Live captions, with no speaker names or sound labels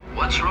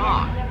What's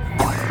wrong?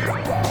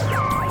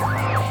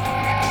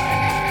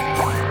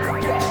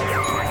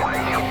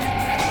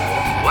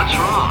 What's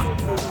wrong?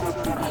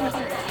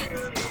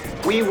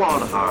 We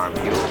won't harm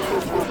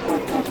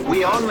you.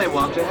 We only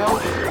want to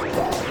help you.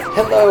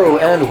 Hello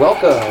and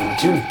welcome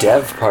to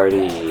Dev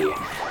Party.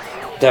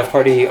 Dev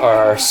Party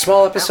are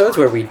small episodes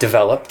where we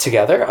develop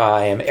together.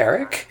 I am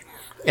Eric,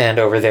 and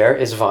over there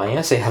is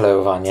Vanya. Say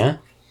hello,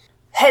 Vanya.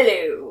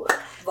 Hello,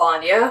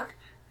 Vanya.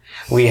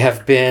 We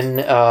have been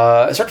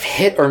sort of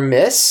hit or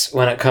miss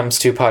when it comes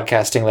to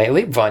podcasting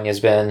lately. Vanya's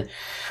been,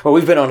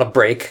 we've been on a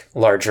break,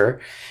 larger,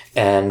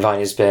 and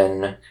Vanya's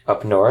been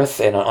up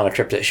north and on a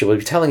trip that she will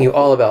be telling you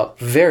all about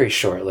very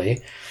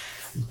shortly.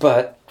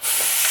 But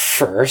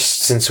first,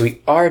 since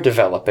we are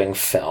developing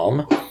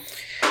film,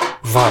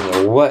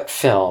 Vanya, what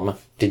film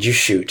did you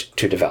shoot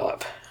to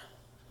develop?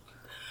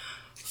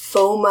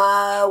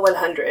 FOMA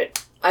 100,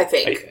 I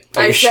think.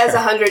 Are you It says sure?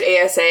 100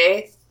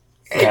 ASA.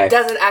 Okay. It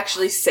doesn't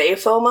actually say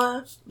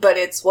FOMA, but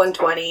it's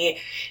 120,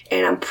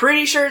 and I'm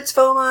pretty sure it's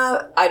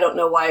FOMA. I don't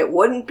know why it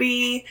wouldn't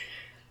be,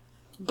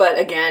 but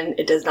again,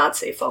 it does not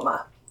say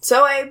FOMA.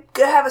 So I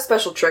have a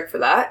special trick for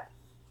that,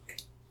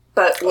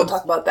 but we'll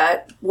talk about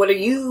that. What are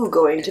you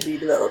going to be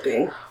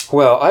developing?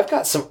 Well, I've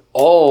got some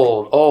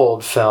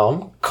old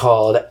film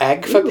called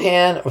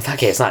Agfapan.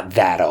 Okay, it's not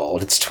that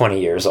old. It's 20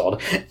 years old.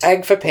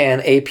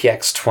 Agfapan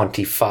APX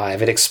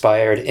 25. It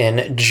expired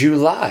in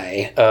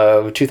July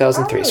of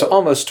 2003, so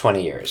almost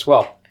 20 years.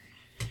 Well,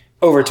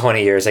 over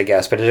 20 years, I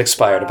guess, but it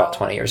expired about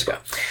 20 years ago.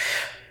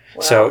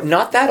 Wow. So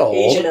not that old,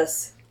 Aging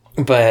us.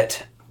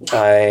 but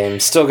I'm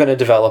still going to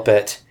develop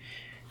it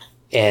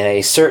in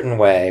a certain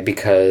way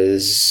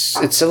because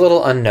it's a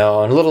little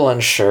unknown, a little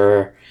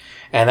unsure.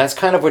 And that's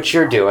kind of what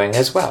you're doing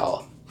as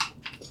well.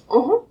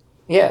 Mm-hmm.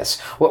 Yes.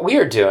 What we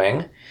are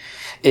doing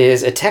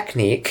is a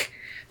technique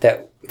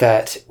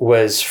that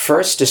was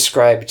first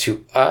described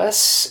to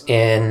us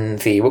in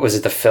the,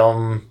 the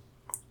film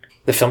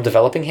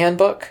developing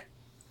handbook?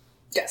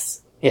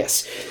 Yes.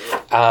 Yes.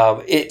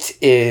 It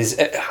is,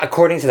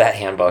 according to that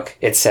handbook,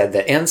 it said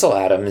that Ansel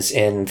Adams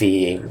in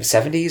the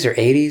 70s or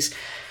 80s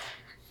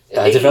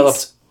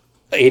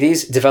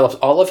developed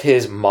all of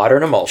his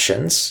modern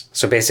emulsions,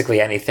 so basically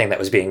anything that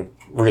was being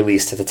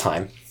released at the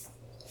time,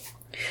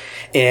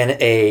 in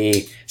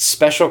a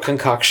special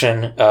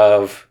concoction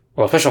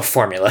special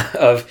formula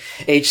of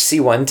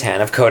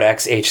HC-110, of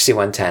Kodak's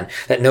HC-110,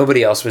 that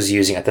nobody else was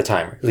using at the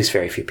time, or at least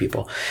very few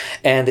people.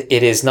 And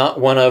it is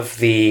not one of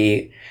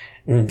the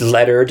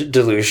lettered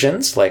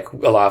dilutions, like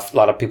a lot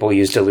of people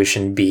use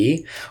dilution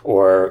B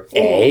or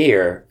A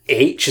or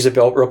H is a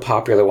real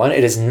popular one.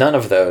 It is none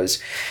of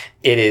those.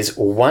 It is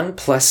 1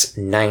 plus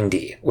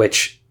 90,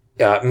 which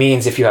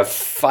means if you have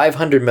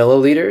 500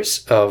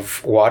 milliliters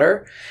of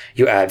water,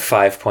 you add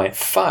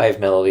 5.5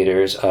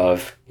 milliliters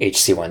of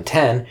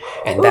HC-110,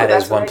 and that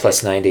is 1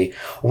 plus 90.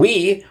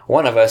 We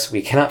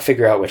cannot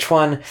figure out which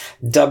one,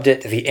 dubbed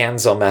it the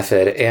Ansel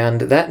method,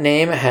 and that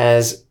name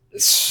has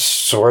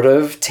sort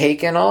of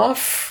taken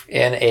off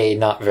in a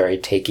not very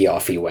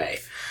takey-offy way.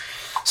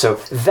 So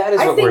that is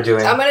what we're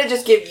doing. I'm going to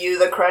just give you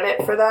the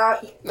credit for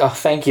that. Oh,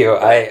 thank you.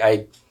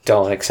 I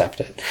don't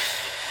accept it.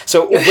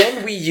 So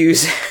when we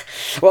use,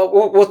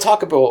 we'll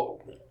talk about.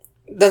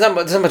 There's not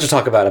much to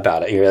talk about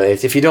it. Really,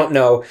 if you don't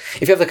know,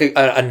 if you have like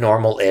a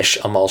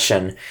normal-ish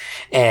emulsion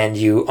and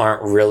you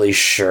aren't really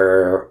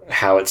sure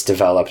how it's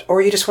developed,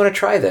 or you just want to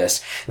try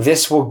this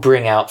will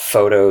bring out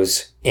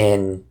photos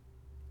in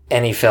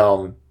any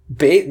film.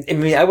 I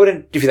mean, I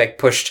wouldn't, if you like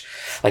pushed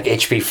like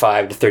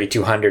HP5 to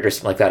 3200 or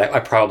something like that, I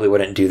probably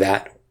wouldn't do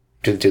that,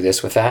 do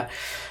this with that.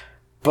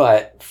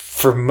 But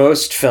for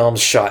most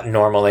films shot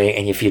normally,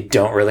 and if you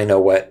don't really know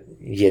what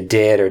you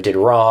did or did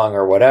wrong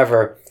or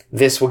whatever,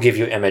 this will give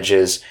you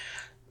images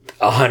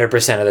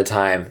 100% of the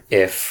time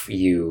if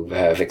you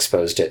have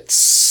exposed it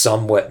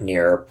somewhat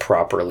near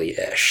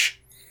properly-ish.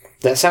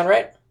 Does that sound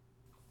right?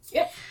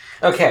 Yep.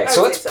 Okay,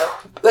 so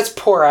let's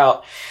pour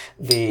out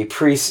the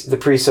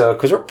pre-soak,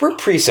 because we're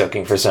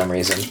pre-soaking for some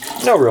reason.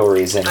 No real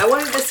reason. I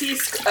wanted to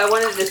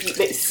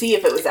see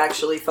if it was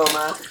actually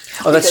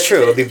FOMA. Oh, that's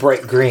true. It'll be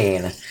bright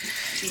green.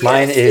 Yes,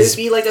 Mine is... It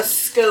would be like a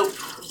scope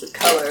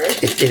color.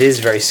 It is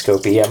very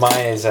scopy. Yeah,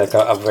 mine is like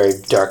a very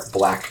dark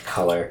black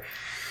color.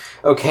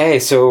 Okay,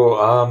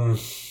 so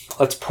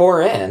let's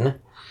pour in.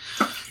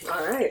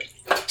 All right.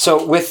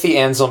 So with the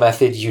Ansel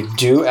method, you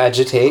do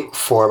agitate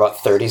for about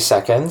 30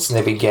 seconds in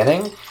the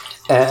beginning,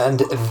 and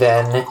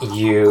then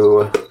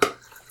you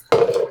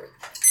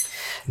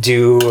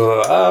do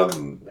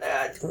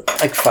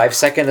like 5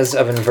 seconds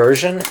of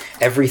inversion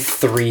every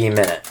 3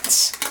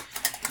 minutes.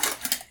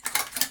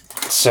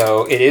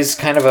 So it is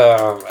kind of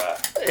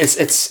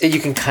you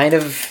can kind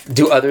of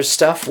do other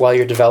stuff while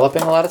you're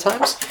developing a lot of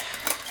times.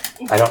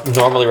 I don't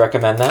normally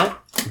recommend that,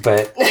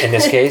 but in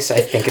this case, I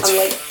think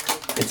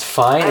it's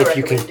fine if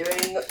you can. I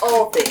recommend doing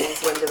all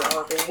things when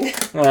developing.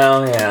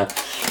 Well, yeah.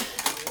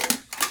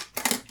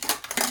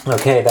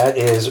 Okay, that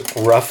is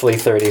roughly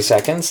 30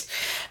 seconds.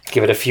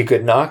 Give it a few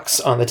good knocks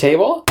on the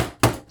table.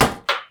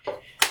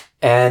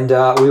 And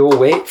we will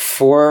wait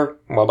for,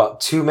 about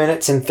 2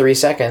 minutes and 3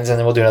 seconds, and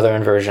then we'll do another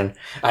inversion.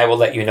 I will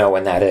let you know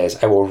when that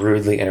is. I will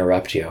rudely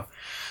interrupt you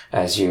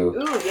as you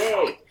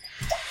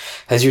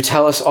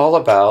tell us all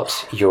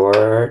about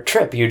your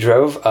trip. You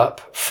drove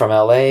up from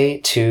LA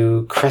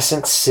to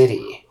Crescent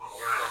City.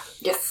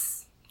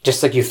 Yes.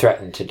 Just like you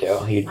threatened to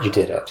do. You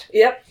did it.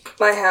 Yep,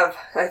 I have.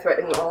 I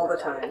threaten all the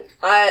time.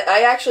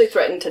 I actually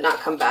threatened to not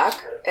come back,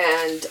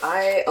 and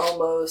I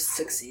almost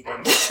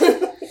succeeded.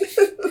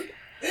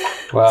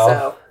 Well,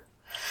 so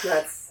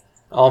that's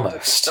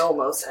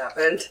almost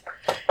happened.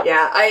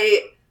 Yeah,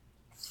 I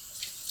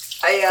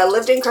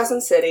lived in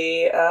Crescent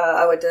City.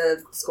 I went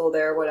to school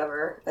there,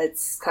 whatever.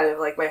 It's kind of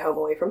like my home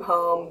away from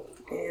home.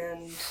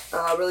 And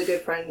a really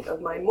good friend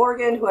of mine,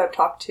 Morgan, who I've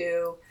talked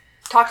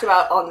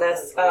about on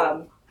this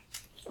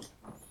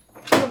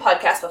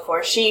podcast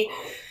before. She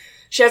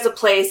has a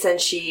place,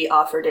 and she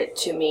offered it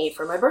to me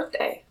for my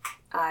birthday.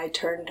 I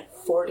turned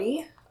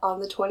 40 on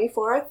the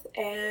 24th,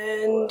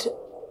 and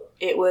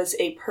it was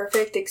a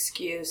perfect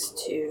excuse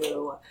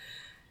to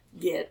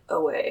get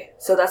away.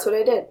 So that's what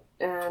I did.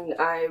 And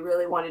I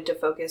really wanted to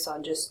focus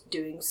on just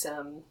doing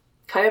some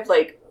kind of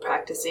like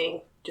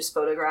practicing, just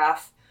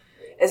photograph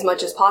as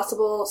much as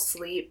possible,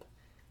 sleep,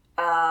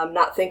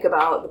 not think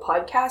about the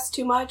podcast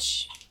too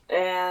much,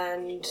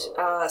 and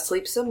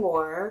sleep some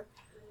more,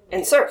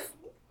 and surf.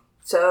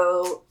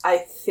 So I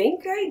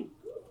think I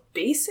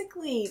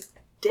basically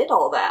did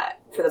all that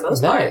for the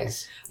most part.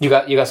 Nice. You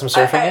got some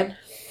surfing in?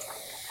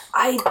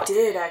 I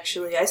did,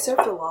 actually. I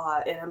surfed a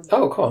lot, and I'm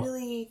cool.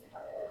 really,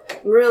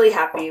 really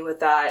happy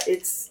with that.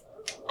 It's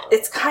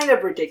kind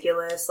of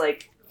ridiculous.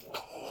 Like,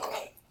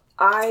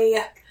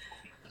 I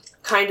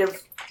kind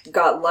of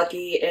got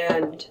lucky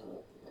and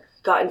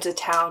got into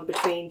town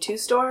between two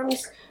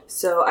storms,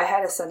 so I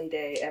had a sunny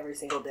day every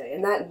single day,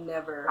 and that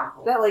never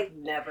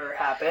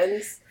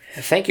happens.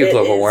 Thank you,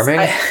 global warming.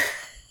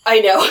 I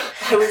know.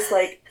 I was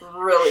like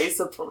really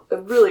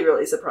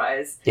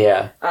surprised.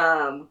 Yeah.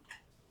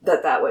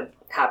 That would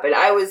happen.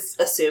 I was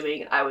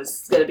assuming I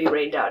was going to be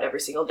rained out every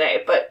single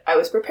day, but I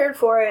was prepared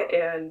for it,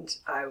 and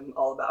I'm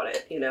all about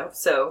it, you know?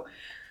 So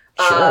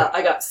Sure.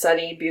 I got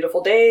sunny,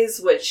 beautiful days,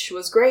 which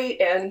was great,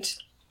 and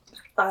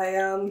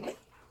I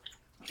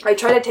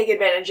try to take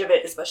advantage of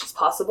it as much as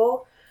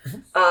possible.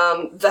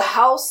 The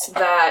house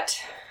that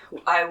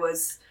I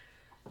was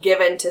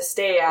given to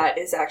stay at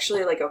is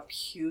actually like a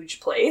huge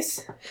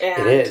place.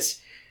 And it is.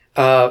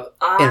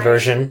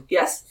 Inversion.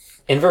 Yes?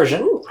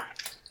 Inversion. Ooh.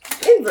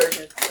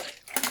 Inversion.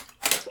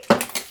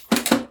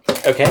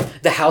 Okay.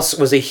 The house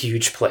was a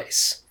huge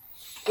place.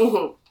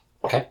 Mm-hmm.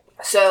 Okay.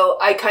 So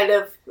I kind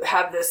of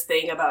have this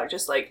thing about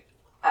just like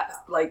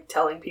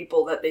telling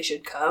people that they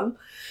should come.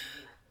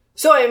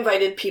 So I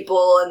invited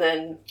people, and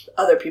then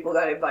other people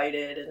got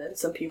invited, and then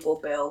some people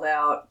bailed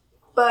out.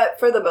 But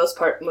for the most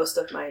part, most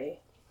of my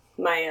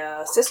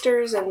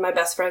sisters and my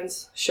best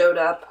friends showed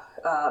up.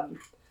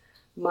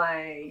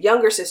 My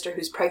younger sister,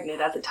 who's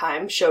pregnant at the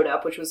time, showed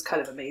up, which was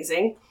kind of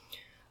amazing.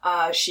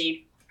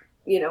 She,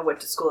 went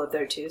to school up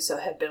there too, so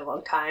it had been a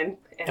long time.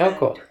 And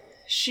cool.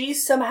 she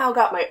somehow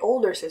got my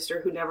older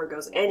sister, who never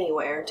goes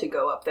anywhere, to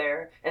go up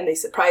there, and they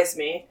surprised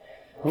me.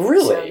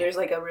 Really? So there's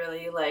like a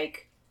really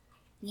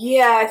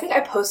yeah, I think I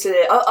posted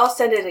it. I'll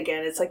send it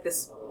again. It's like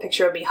this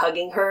picture of me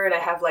hugging her, and I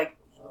have like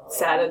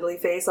sad, ugly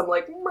face. I'm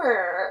like,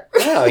 Murr.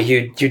 No,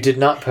 you did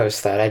not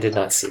post that. I did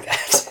not see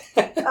that.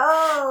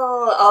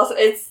 Oh, also,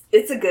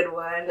 it's a good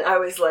one. I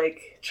was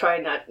like,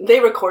 trying not. They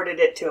recorded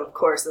it too, of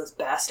course, those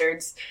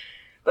bastards.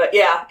 But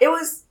yeah, it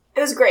was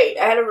great.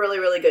 I had a really,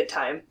 really good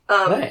time.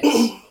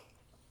 Nice.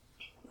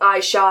 I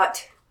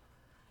shot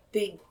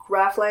the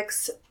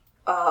Graflex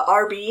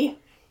RB,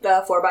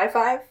 the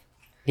 4x5.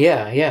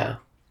 Yeah.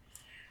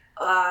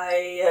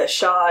 I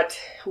shot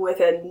with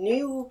a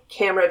new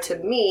camera to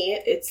me.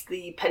 It's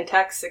the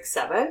Pentax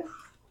 6.7,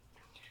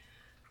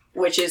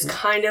 which is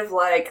kind of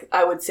like,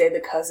 I would say,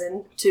 the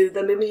cousin to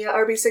the Mamiya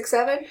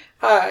RB6.7.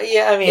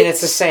 Yeah, I mean,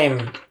 it's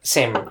the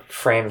same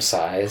frame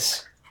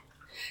size.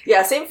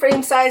 Yeah, same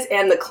frame size,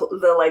 and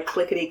the like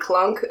clickety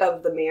clunk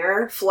of the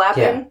mirror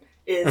flapping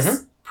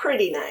is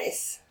pretty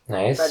nice.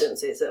 Nice. If I didn't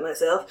say so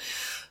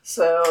myself.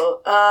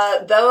 So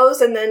those,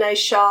 and then I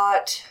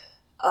shot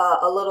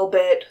a little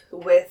bit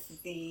with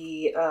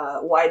the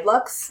wide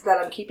lux that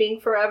I'm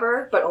keeping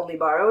forever, but only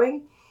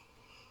borrowing.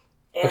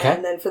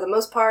 And then for the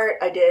most part,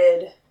 I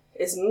did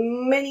as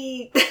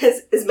many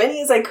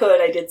as I could.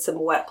 I did some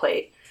wet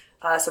plate,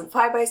 some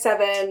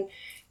 5x7,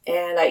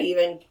 and I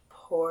even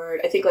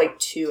poured, I think, like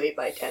 2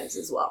 8x10s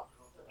as well.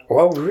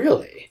 Oh,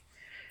 really?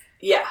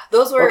 Yeah,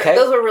 those were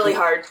really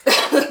hard.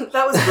 That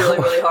was really,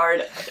 really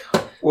hard.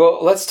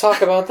 Well, let's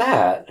talk about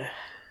that.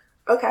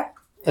 Okay.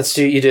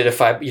 You did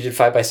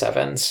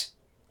 5x7s.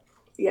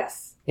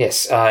 Yes.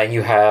 Yes, and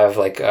you have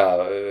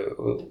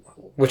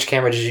which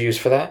camera did you use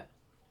for that?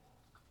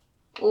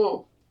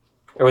 Or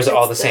was it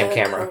all the same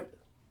camera?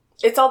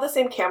 It's all the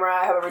same camera.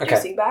 I have a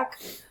reducing back.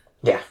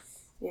 Yeah.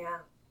 Yeah.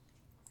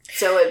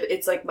 So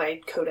it's like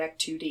my Kodak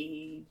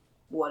 2D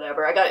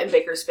whatever. I got it in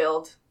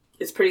Bakersfield.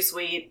 It's pretty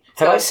sweet.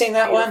 Have I seen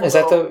that one? Is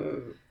that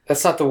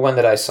That's not the one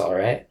that I saw,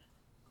 right?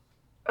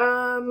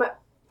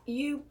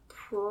 You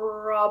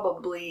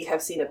probably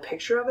have seen a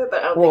picture of it,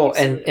 but I don't Well, think you've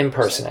seen and it in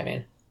person, I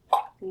mean.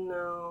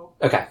 No,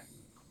 Okay.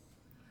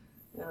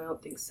 no, I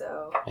don't think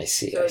so. I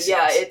see. So I see,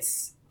 yeah, I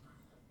see.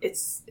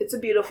 it's a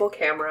beautiful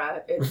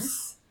camera.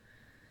 It's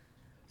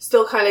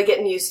still kind of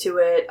getting used to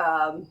it.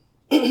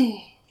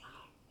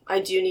 I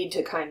do need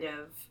to kind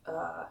of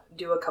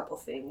do a couple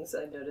things.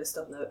 I noticed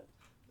on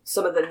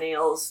some of the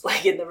nails,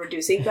 like in the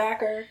reducing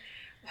backer,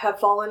 have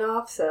fallen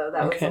off, so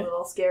that was a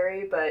little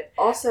scary. But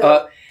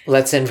also,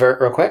 let's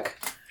invert real quick.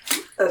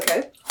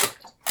 okay.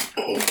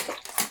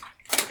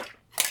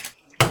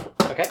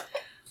 Okay.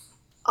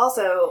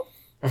 Also,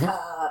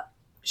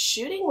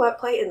 shooting wet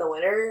plate in the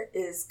winter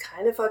is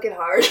kind of fucking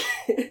hard.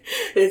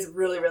 It's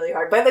really, really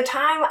hard. By the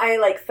time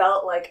I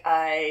felt like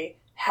I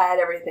had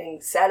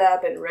everything set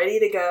up and ready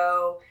to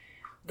go,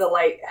 the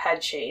light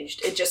had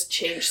changed. It just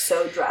changed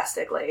so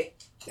drastically.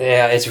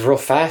 Yeah, it's real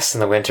fast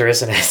in the winter,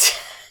 isn't it?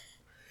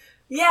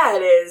 Yeah,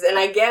 it is, and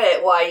I get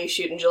it why you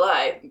shoot in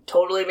July.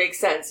 Totally makes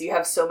sense. You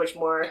have so much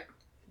more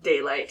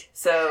daylight.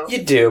 So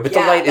You do, but the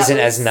light isn't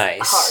as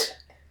nice. Hard.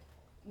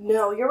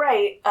 No, you're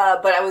right.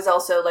 But I was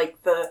also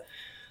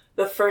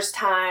the first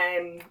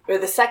time or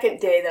the second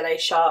day that I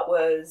shot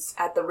was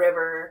at the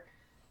river.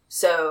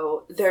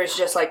 So there's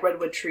just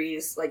redwood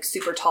trees,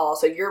 super tall.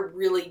 So you're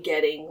really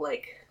getting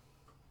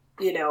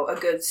a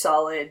good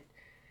solid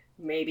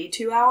maybe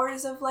 2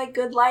 hours of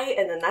good light,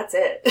 and then that's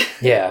it.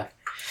 Yeah.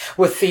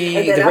 With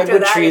the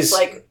redwood trees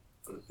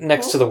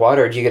next to the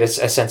water, do you get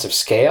a sense of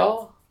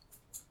scale?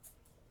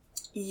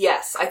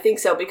 Yes, I think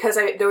so, because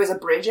there was a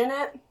bridge in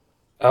it.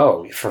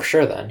 Oh, for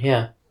sure then,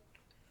 yeah.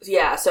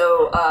 Yeah,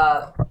 so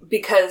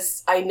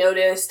because I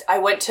noticed, I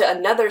went to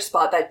another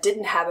spot that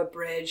didn't have a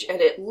bridge, and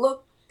it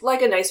looked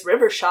like a nice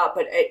river shot,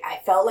 but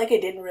I felt like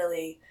it didn't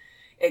really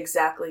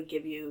exactly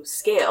give you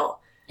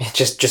scale.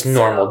 Just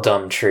normal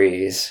dumb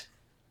trees.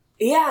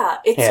 Yeah,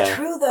 it's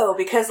true though,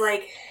 because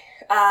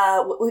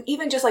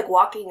even just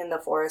walking in the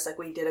forest,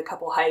 we did a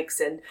couple hikes,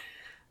 and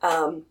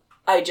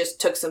I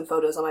just took some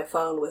photos on my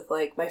phone with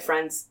my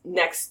friends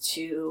next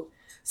to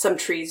some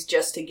trees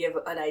just to give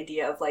an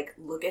idea of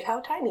look at how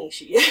tiny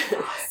she is.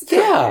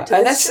 Yeah,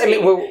 and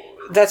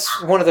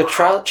that's one of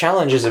the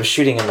challenges of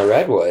shooting in the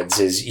redwoods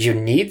is you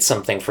need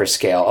something for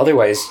scale.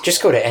 Otherwise,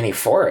 just go to any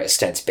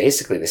forest and it's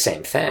basically the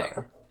same thing.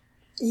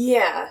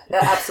 Yeah,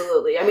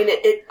 absolutely. I mean,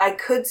 I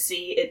could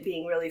see it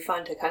being really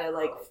fun to kind of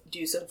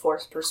do some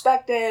forced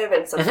perspective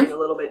and something a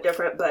little bit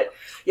different. But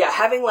yeah,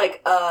 having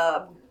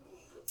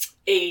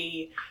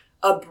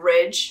a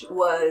bridge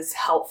was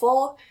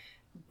helpful,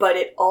 but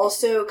it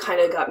also kind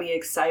of got me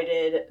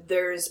excited.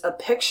 There's a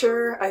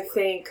picture, I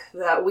think,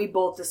 that we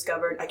both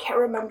discovered. I can't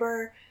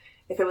remember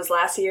if it was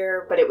last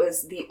year, but it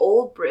was the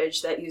old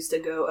bridge that used to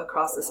go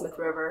across the Smith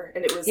River,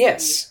 and it was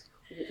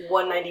the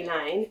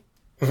 199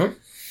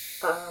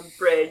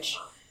 bridge,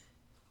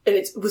 and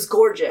it was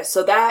gorgeous.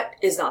 So that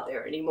is not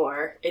there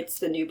anymore. It's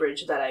the new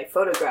bridge that I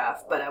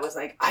photographed, but I was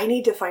like, I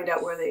need to find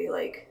out where they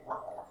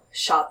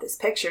shot this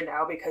picture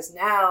now, because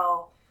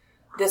now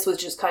this was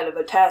just kind of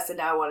a test, and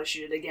now I want to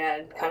shoot it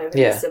again, kind of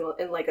in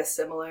a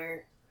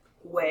similar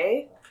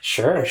way.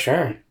 Sure.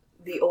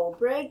 The old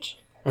bridge.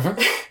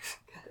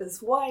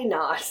 Because why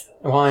not?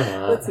 Why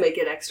not? Let's make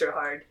it extra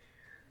hard.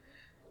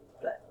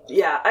 But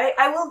yeah,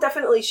 I will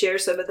definitely share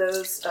some of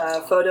those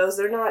photos.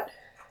 They're not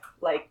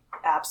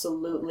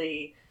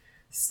absolutely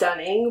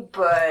stunning,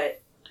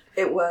 but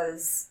it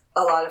was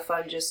a lot of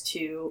fun just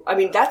to, I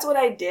mean, that's what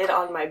I did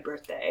on my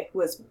birthday,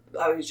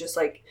 I was just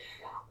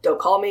don't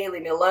call me,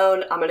 leave me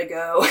alone, I'm gonna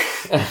go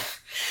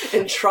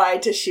and try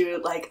to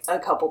shoot a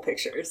couple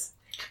pictures.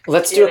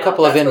 Let's do a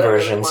couple of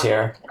inversions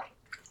here.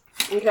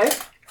 Okay.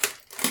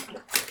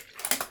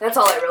 That's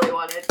all I really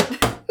wanted.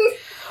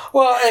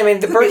 Well, I mean,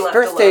 the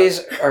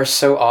birthdays are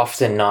so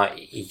often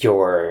not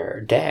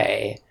your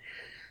day.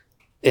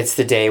 It's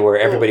the day where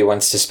everybody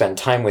wants to spend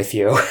time with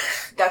you.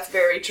 That's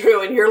very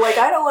true, and you're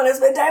I don't want to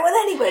spend time with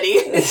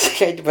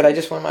anybody. But I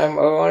just want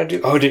to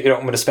do. Oh, you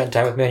don't want to spend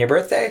time with me on your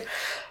birthday?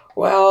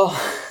 Well,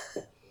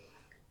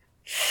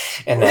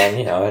 and then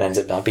it ends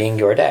up not being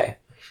your day.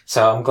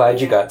 So I'm glad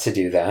you got to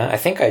do that. I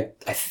think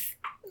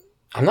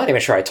I'm not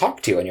even sure I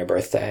talked to you on your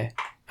birthday.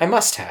 I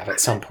must have at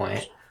some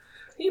point.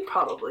 You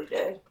probably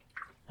did.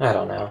 I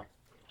don't know.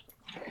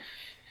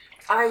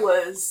 I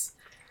was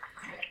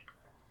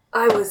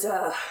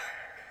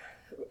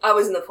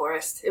in the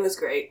forest. It was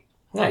great.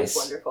 Nice. It was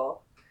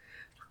wonderful.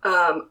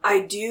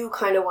 I do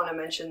kind of want to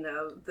mention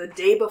though, the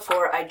day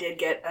before I did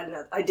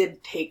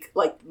take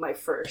my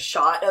first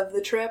shot of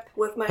the trip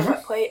with my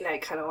wet plate, and I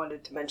kind of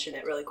wanted to mention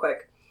it really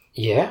quick.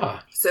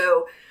 Yeah.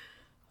 So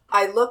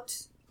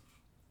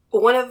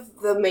one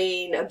of the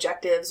main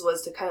objectives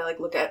was to kind of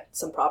look at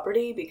some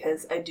property,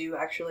 because I do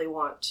actually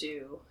want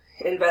to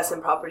invest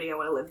in property. I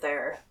want to live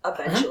there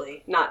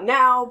eventually. Not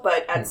now,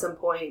 but at some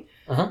point.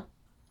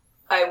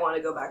 I want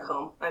to go back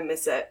home. I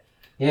miss it.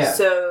 Yeah.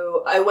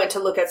 So I went to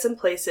look at some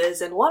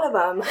places, and one of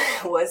them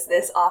was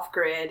this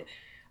off-grid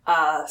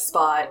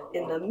spot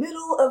in the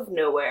middle of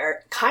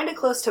nowhere, kind of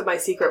close to my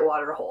secret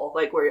water hole,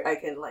 like where I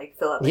can like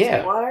fill up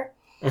my water.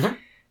 Mhm.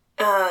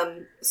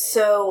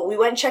 So we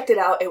went and checked it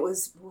out. It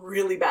was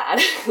really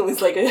bad.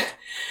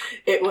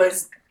 It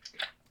was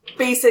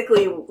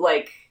basically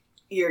like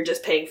you're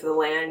just paying for the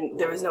land.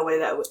 There was no way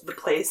that the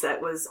place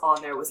that was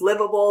on there was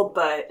livable,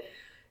 but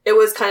it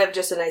was kind of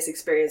just a nice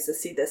experience to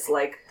see this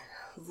like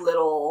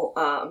little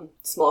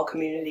small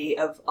community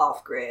of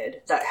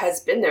off-grid that has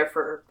been there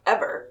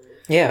forever.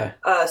 Yeah.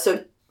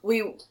 So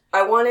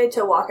I wanted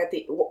to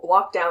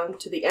walk down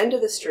to the end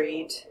of the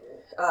street,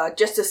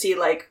 just to see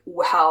like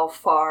how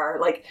far,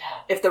 like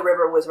if the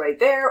river was right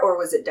there or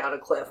was it down a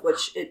cliff,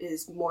 which it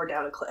is more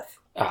down a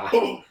cliff.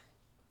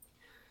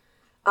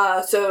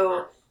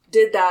 So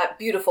did that.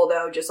 Beautiful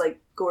though, just like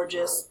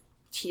gorgeous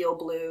teal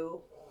blue,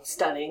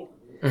 stunning.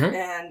 Mm-hmm.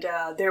 And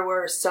there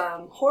were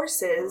some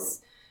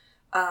horses.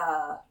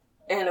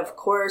 And of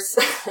course,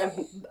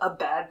 I'm a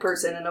bad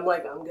person, and I'm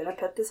like, I'm gonna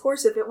pet this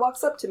horse if it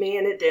walks up to me,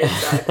 and it did,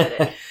 so I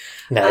pet it.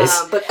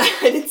 Nice. But I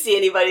didn't see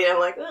anybody, and I'm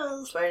like, oh,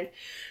 that's fine.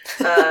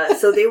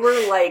 So they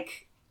were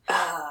like,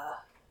 I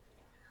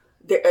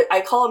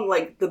call them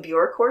like the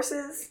Bjork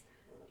horses.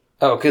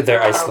 Oh, good.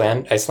 They're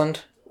Iceland?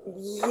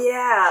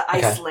 Yeah,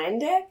 Okay.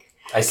 Icelandic.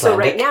 Icelandic. So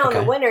right now in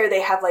okay. the winter,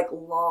 they have like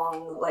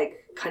long,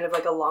 like kind of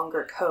like a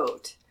longer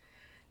coat.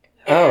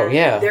 Oh, And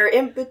yeah. they're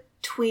in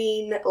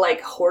between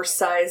like horse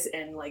size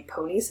and like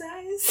pony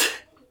size.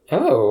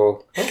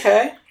 Oh,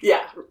 okay.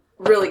 Yeah,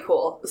 really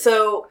cool.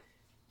 So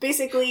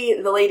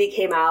basically the lady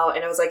came out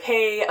and I was like,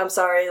 hey, I'm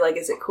sorry, like,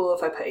 is it cool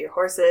if I pet your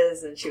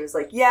horses? And she was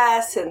like,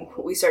 yes. And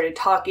we started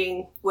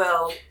talking.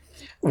 Well,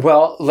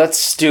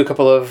 let's do a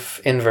couple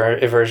of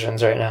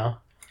inversions right now.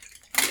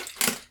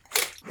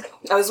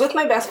 I was with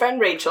my best friend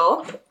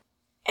Rachel,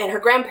 and her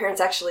grandparents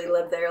actually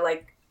lived there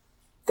like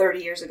 30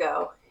 years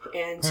ago.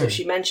 And so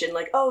she mentioned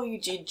like, oh,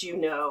 did you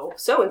know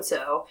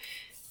so-and-so?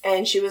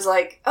 And she was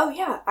like, oh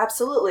yeah,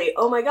 absolutely.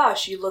 Oh my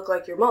gosh, you look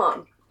like your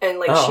mom. And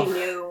like she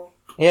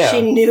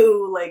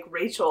knew like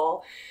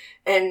Rachel.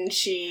 And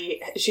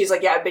she's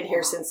like, yeah, I've been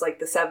here since like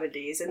the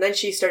 70s. And then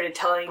she started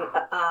telling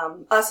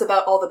us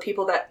about all the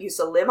people that used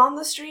to live on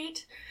the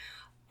street.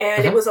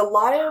 And it was a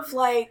lot of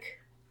like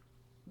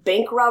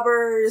bank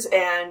robbers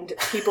and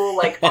people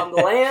like on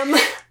the lam.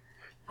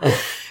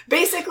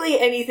 Basically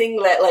anything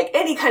that, like,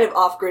 any kind of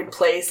off-grid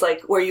place,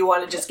 like, where you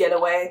want to just get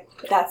away,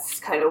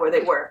 that's kind of where they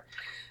were.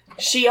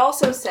 She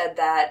also said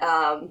that,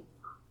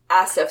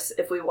 asked us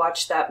if we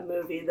watched that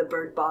movie, the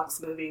Bird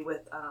Box movie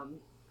with,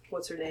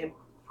 what's her name?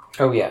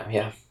 Oh,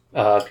 yeah.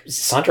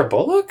 Sandra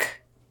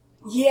Bullock?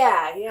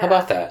 Yeah. How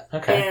about that?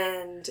 Okay.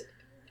 And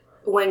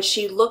when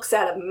she looks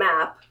at a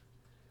map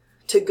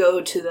to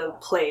go to the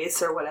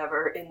place or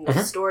whatever in the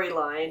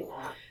storyline,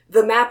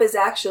 the map is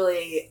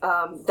actually,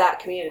 that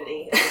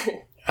community.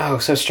 Oh,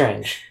 so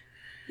strange.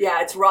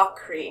 Yeah, it's Rock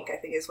Creek, I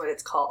think is what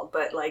it's called.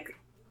 But, like,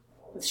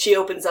 she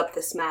opens up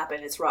this map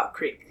and it's Rock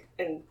Creek.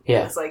 And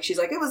it's like, she's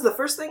like, it was the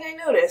first thing I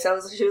noticed.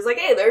 She was like,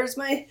 hey, there's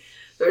my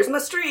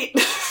street.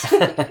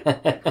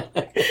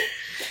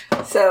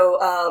 So,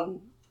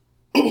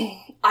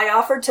 I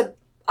offered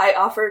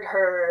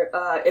her,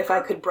 if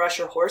I could brush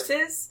her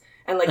horses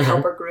and, like,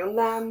 help her groom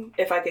them,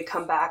 if I could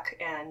come back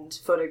and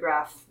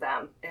photograph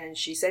them. And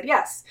she said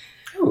yes.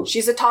 Ooh.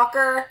 She's a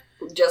talker,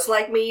 just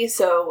like me,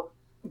 so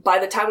by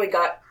the time we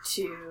got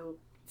to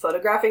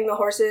photographing the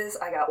horses,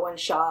 I got one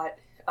shot.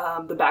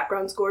 The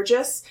background's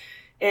gorgeous,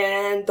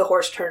 and the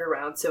horse turned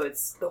around, so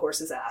it's the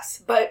horse's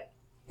ass. But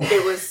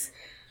it was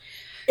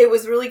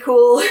really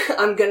cool.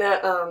 I'm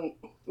gonna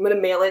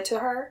mail it to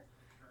her,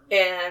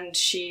 and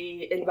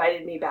she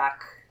invited me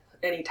back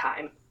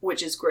anytime,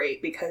 which is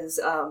great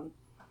because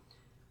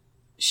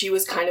she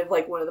was kind of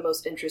like one of the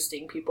most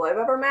interesting people I've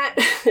ever met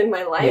in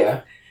my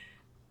life.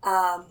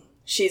 Yeah.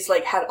 She's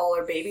like had all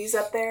her babies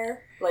up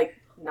there, like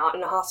not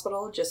in a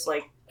hospital, just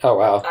like, oh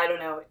wow, I don't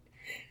know.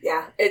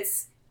 Yeah,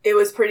 it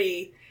was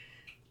pretty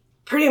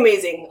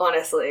amazing,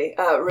 honestly.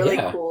 Really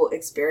cool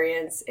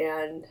experience,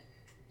 and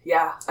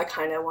yeah, I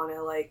kind of want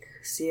to like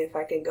see if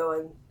I can go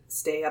and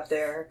stay up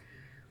there,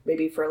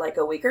 maybe for like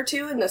a week or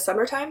two in the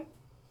summertime,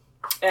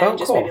 and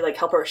just maybe like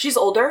help her. She's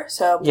older,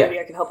 so maybe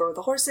I can help her with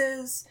the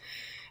horses,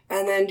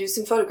 and then do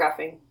some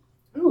photographing.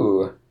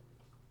 Ooh.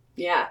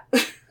 Yeah.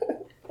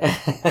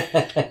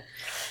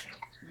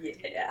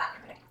 Yeah.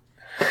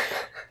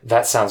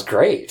 That sounds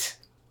great.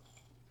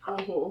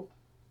 Mm-hmm.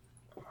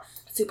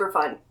 Super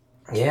fun.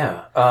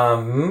 Yeah.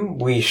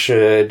 We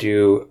should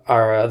do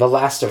the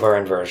last of our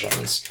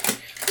inversions.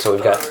 So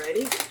we've got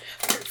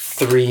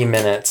 3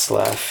 minutes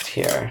left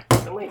here.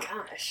 Oh my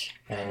gosh.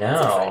 I know.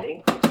 That's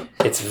exciting.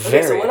 It's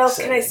very so what else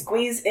exciting. can I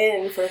squeeze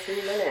in for 3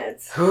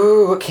 minutes?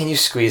 Ooh, what can you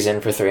squeeze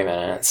in for 3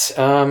 minutes?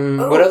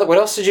 What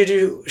else did you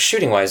do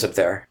shooting-wise up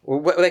there?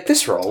 Like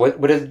this roll.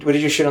 What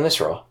did you shoot on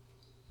this roll?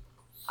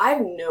 I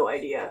have no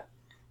idea.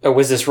 Oh,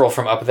 was this roll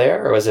from up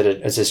there, or is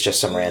this just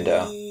some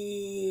rando?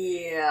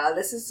 Yeah,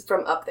 this is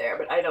from up there,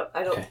 but I don't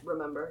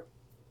remember.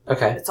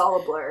 Okay. It's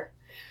all a blur.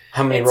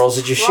 How many rolls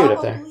did you shoot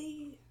up there?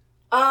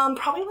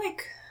 Probably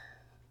like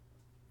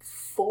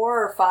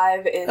 4 or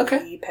 5 in Okay.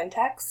 the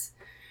Pentax.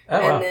 Oh,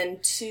 And wow. then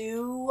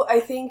 2, I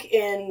think,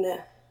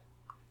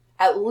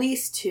 at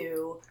least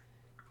 2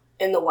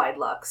 in the Wide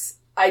Lux.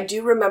 I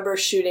do remember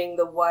shooting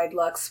the Wide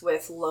Lux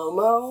with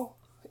Lomo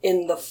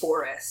in the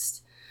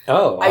forest.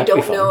 Oh, I that'd be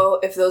don't fun. know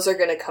if those are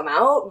going to come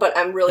out, but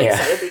I'm really Yeah.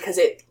 excited because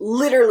it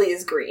literally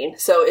is green.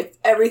 So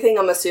everything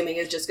I'm assuming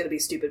is just going to be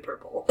stupid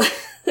purple.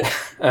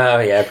 Oh,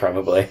 yeah,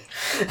 probably.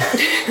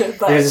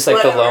 But There's just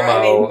like the whatever,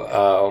 I mean,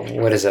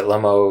 Lomo, what is it?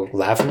 Lomo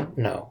Lavender?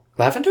 No.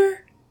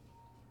 Lavender?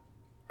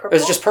 purple? It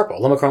was just purple.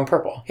 Lomochrome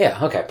purple.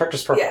 Yeah, okay.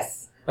 Just purple.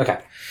 Yes. Okay.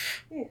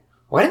 Yeah.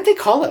 Why didn't they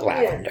call it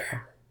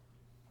lavender?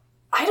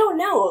 I don't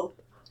know.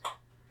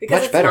 Because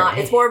Much it's better. not.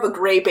 It's more of a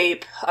grape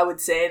ape, I would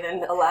say,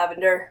 than a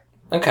lavender.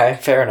 Okay,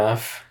 fair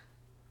enough.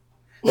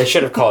 They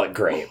should have called it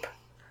grape.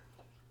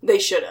 They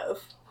should have.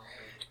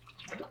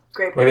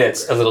 Grape. Maybe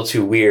it's a little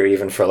too weird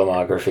even for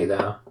lomography,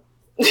 though.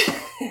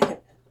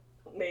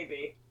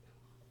 Maybe.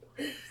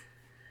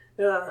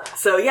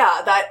 So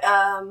yeah, that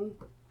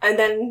and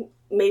then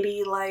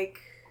maybe like,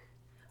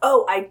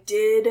 oh, I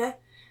did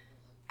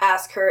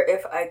ask her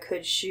if I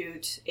could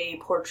shoot a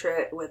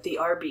portrait with the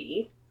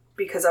RB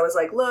because I was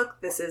like,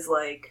 look, this is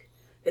like,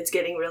 it's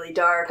getting really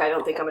dark. I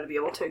don't think I'm going to be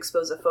able to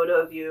expose a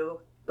photo of you,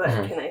 but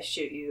can I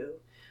shoot you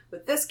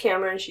with this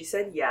camera? And she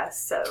said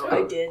yes. So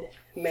I did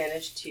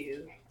manage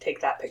to take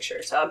that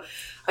picture. So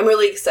I'm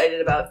really excited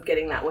about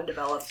getting that one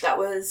developed. That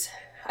was,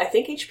 I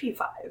think, HP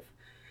 5.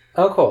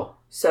 Oh, cool.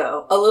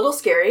 So a little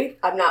scary.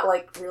 I'm not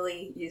like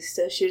really used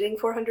to shooting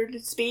 400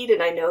 at speed,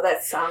 and I know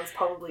that sounds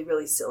probably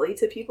really silly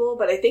to people,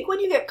 but I think when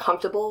you get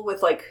comfortable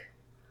with like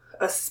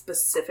a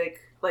specific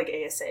like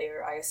ASA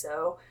or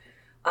ISO,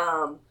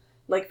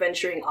 like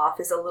venturing off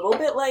is a little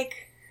bit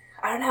like,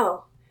 I don't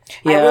know.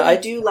 Yeah, I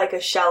really do like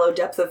a shallow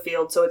depth of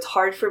field, so it's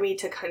hard for me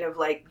to kind of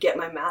like get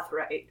my math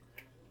right.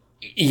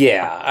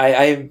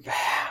 Yeah,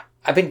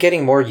 I've been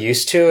getting more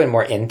used to and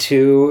more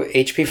into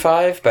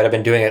HP5, but I've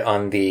been doing it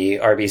on the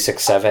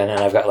RB67, and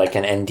I've got like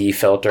an ND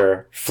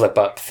filter flip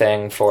up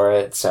thing for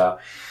it, so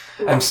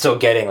I'm still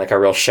getting like a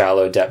real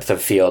shallow depth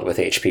of field with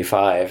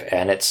HP5,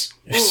 and it's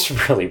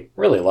really,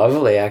 really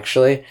lovely,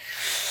 actually.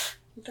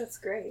 That's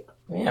great.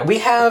 Yeah, we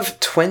have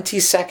 20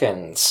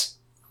 seconds.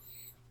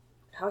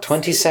 How 20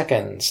 exciting.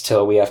 seconds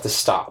till we have to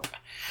stop.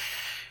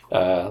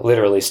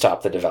 Literally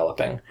stop the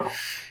developing.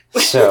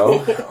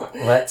 So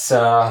let's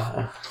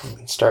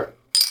start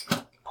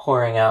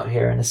pouring out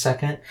here in a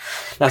second.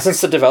 Now, since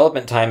the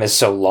development time is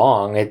so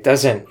long,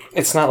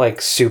 it's not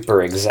like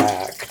super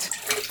exact.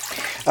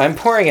 I'm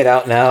pouring it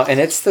out now, and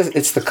it's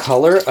the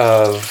color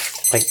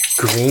of like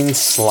green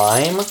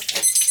slime.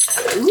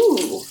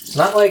 Ooh.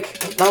 Not like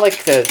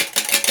the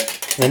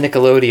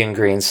Nickelodeon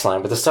green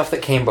slime, but the stuff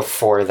that came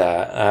before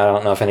that. I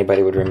don't know if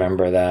anybody would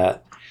remember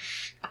that.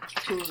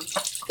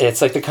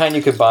 It's like the kind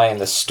you could buy in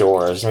the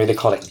stores. Maybe they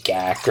called it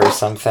GAC or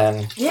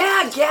something.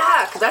 Yeah,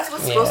 that's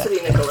what's supposed to be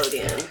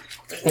Nickelodeon.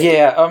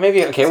 Yeah, or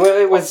maybe, okay,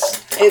 well,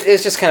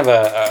 it's just kind of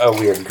a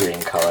weird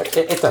green color.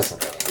 It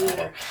doesn't really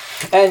matter.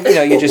 And,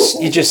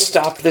 you just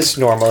stop this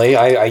normally.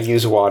 I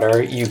use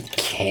water. You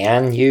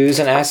can use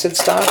an acid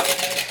stop.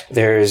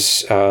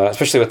 There's,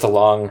 especially with the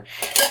long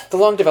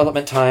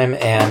development time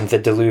and the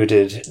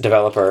diluted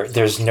developer,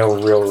 there's no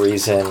real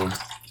reason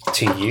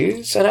to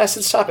use an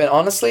acid stop. And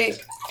honestly,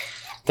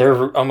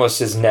 there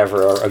almost is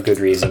never a good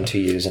reason to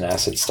use an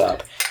acid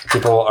stop.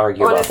 People will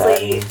argue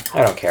Honestly, about that.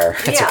 And I don't care.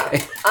 It's yeah,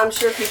 okay. I'm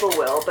sure people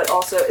will, but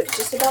also it's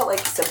just about like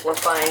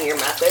simplifying your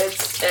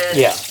methods and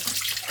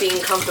being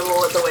comfortable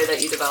with the way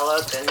that you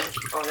develop. And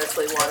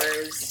honestly, water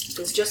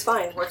is just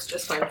fine. Works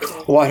just fine for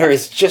me. Water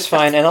is just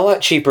fine and a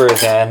lot cheaper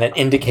than an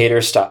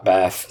indicator stop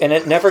bath, and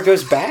it never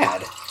goes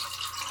bad.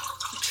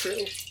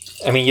 True.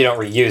 I mean, you don't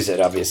reuse it,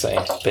 obviously,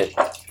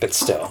 but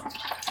still.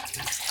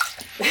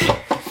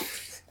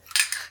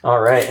 All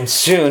right, and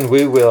soon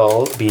we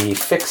will be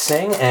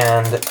fixing,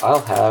 and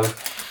I'll have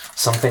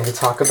something to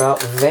talk about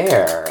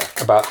there,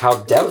 about how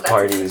dev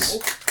parties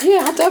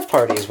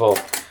will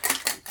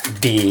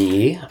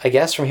be, I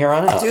guess, from here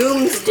on out.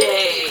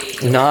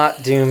 Doomsday.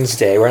 Not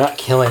doomsday. We're not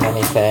killing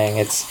anything.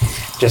 It's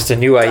just a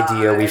new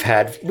idea we've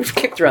had. We've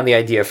kicked around the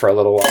idea for a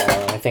little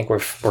while, and I think we're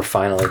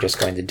finally just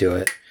going to do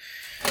it.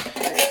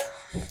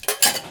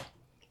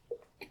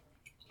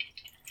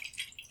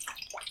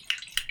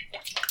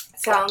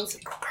 Sounds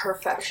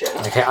perfection.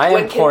 Okay, I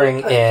When am can pouring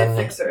we put in.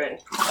 the fixer in?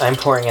 I'm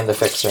pouring in the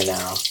fixer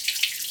now.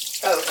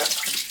 Oh, okay.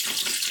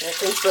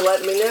 Thanks for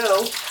letting me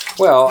know.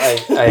 Well,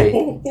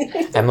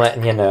 I'm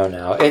letting you know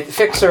now.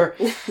 Fixer,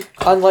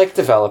 unlike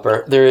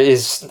developer,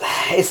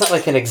 it's not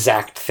like an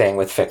exact thing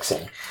with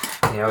fixing.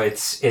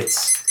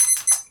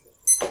 It's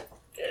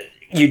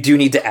you do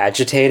need to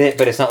agitate it,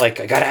 but it's not like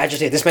I gotta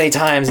agitate this many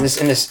times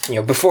and this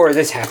before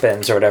this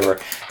happens or whatever.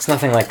 It's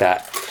nothing like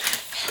that.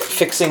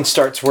 Fixing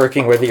starts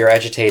working whether you're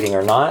agitating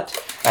or not.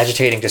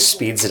 Agitating just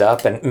speeds it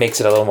up and makes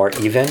it a little more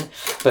even.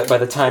 But by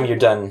the time you're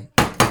done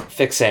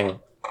fixing,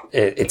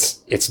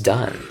 it's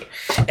done.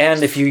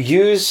 And if you're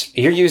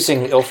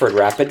using Ilford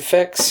Rapid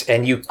Fix,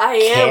 and look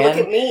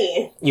at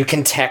me. You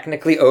can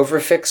technically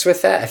overfix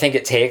with that. I think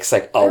it takes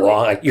like a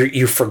long, like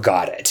you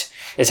forgot it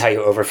is how you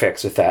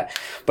overfix with that.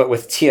 But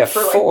with TF4,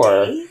 for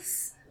like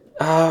days?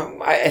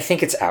 I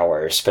think it's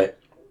hours. But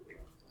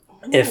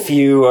if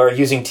you are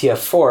using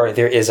TF4,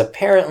 there is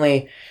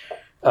apparently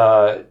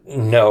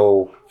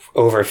no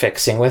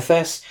overfixing with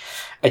this.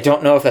 I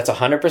don't know if that's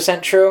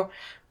 100% true,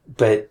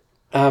 but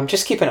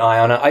just keep an eye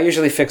on it. I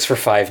usually fix for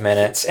 5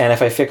 minutes, and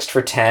if I fixed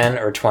for 10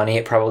 or 20,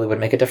 it probably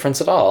wouldn't make a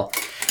difference at all.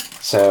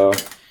 So,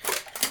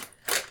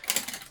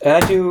 and I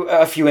do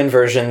a few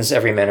inversions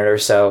every minute or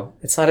so.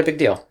 It's not a big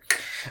deal.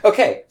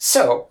 Okay,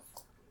 so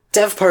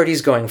dev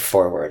parties going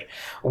forward.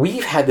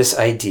 We've had this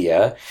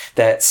idea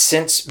that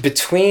since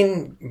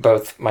between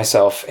both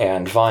myself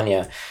and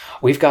Vanya,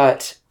 we've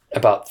got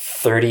about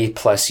 30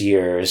 plus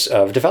years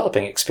of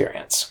developing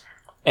experience.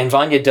 And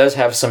Vanya does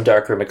have some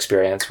darkroom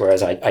experience,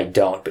 whereas I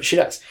don't, but she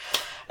does.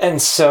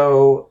 And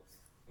so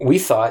we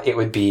thought it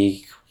would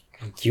be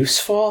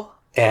useful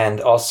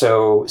and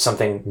also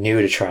something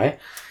new to try.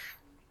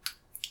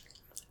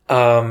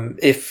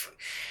 If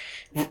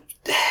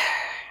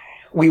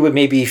we would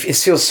maybe, it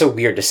feels so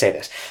weird to say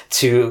this,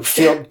 to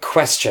field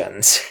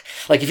questions.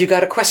 Like if you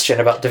got a question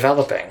about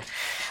developing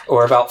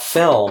or about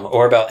film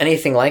or about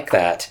anything like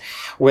that,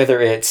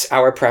 whether it's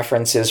our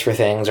preferences for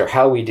things or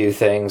how we do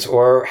things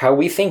or how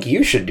we think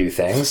you should do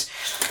things,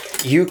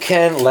 you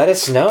can let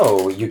us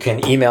know. You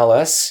can email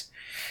us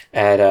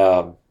at,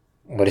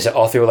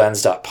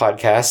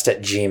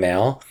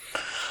 allthroughlens.podcast@gmail.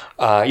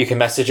 You can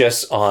message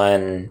us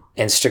on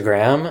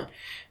Instagram.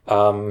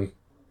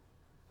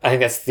 I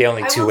think that's the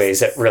only two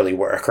ways that really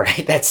work,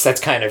 right? That's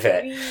kind of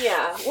it.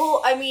 Yeah.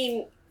 Well, I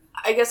mean,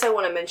 I guess I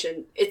want to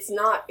mention it's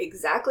not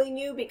exactly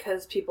new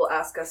because people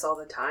ask us all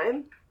the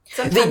time.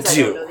 Sometimes I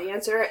don't know the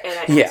answer, and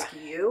I ask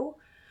you,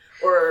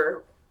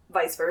 or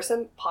vice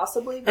versa,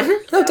 possibly.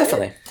 No,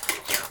 definitely.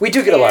 We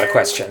do get a lot of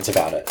questions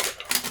about it.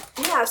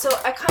 Yeah, so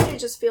I kind of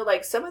just feel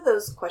like some of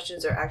those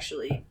questions are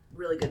actually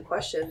really good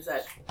questions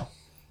that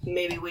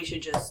maybe we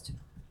should just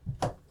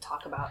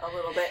talk about a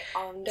little bit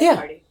on Dev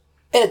Party.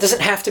 And it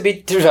doesn't have to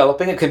be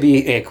developing. It could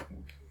be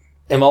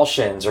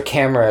emulsions or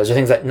cameras or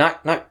things that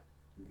not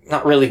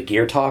really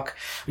gear talk,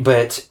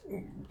 but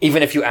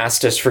even if you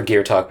asked us for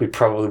gear talk, we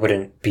probably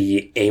wouldn't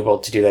be able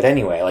to do that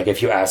anyway. Like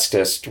if you asked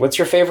us, what's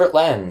your favorite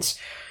lens?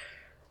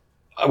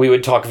 We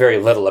would talk very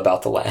little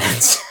about the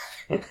lens.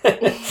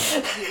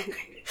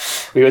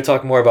 We would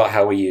talk more about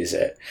how we use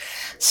it.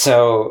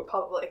 So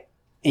probably.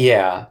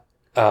 Yeah.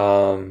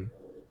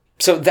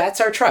 So that's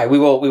our try. We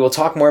will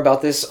talk more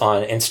about this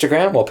on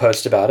Instagram. We'll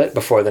post about it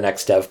before the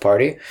next dev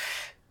party,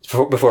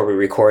 before we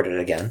record it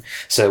again,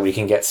 so we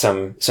can get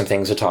some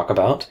things to talk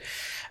about.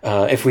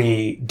 If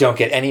we don't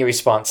get any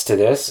response to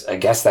this, I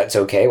guess that's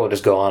okay. We'll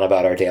just go on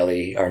about our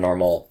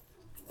normal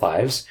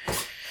lives.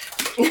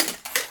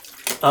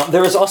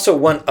 There is also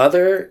one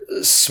other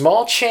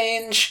small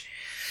change,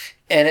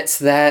 and it's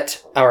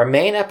that our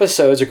main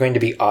episodes are going to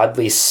be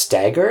oddly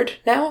staggered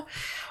now.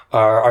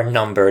 Are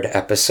numbered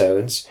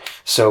episodes.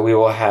 So we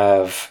will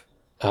have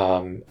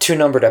 2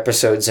 numbered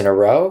episodes in a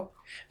row,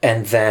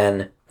 and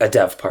then a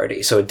dev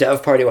party. So a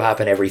dev party will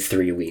happen every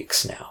 3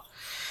 weeks now.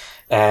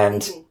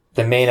 And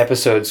the main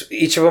episodes,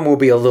 each of them will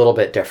be a little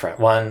bit different.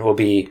 One will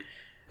be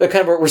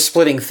we're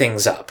splitting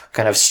things up,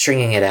 kind of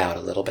stringing it out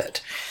a little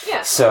bit.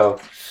 Yeah. So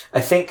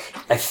I think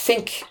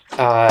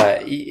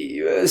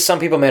some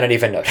people may not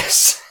even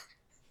notice.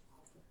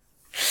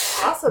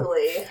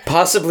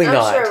 Possibly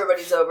not. I'm sure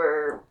everybody's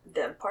over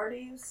dev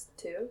parties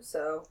too,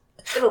 so.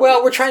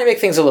 We're trying to make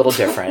things a little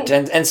different,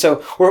 and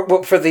so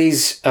we're for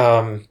these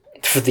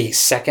for the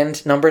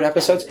second numbered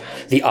episodes,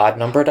 the odd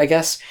numbered, I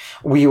guess,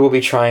 we will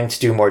be trying to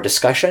do more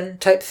discussion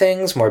type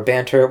things, more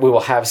banter. We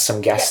will have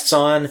some guests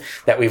on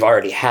that we've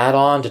already had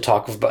on to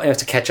talk about,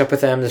 to catch up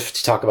with them,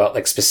 to talk about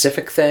like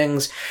specific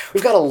things.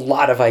 We've got a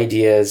lot of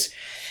ideas,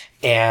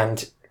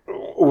 and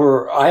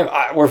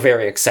we're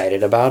very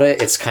excited about it.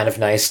 It's kind of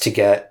nice to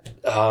get.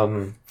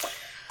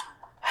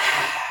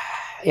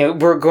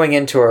 We're going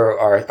into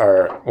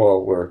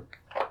we're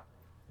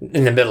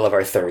in the middle of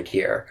our 3rd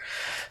year.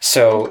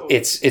 So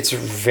it's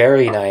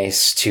very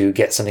nice to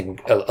get something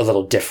a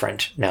little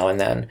different now and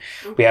then.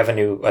 We have a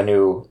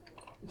new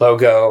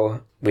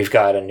logo. We've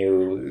got a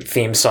new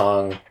theme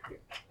song,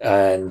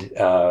 and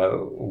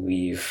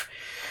we've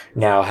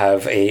now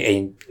have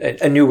a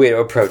new way to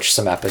approach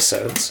some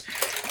episodes.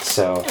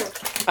 So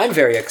I'm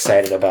very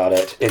excited about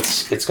it.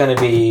 It's going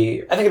to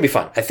be, I think it'll be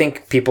fun. I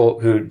think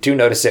people who do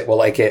notice it will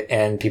like it,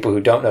 and people who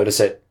don't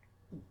notice it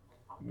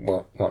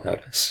won't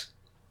notice.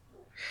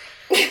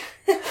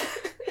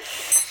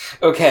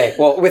 Okay,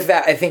 well, with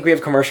that, I think we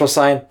have commercial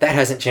sign. That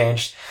hasn't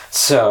changed.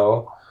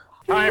 So...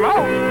 Time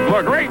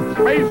out! The Great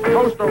Space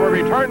Coaster will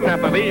return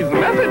after these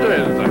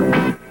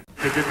messages.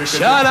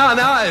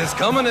 Sha-Na-Na is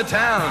coming to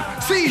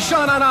town. See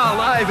Sha-Na-Na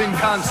live in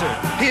concert.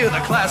 Hear the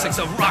classics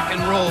of rock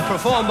and roll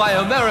performed by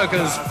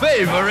America's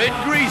favorite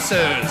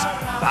greasers.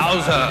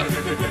 Bowser,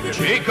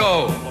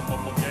 Chico,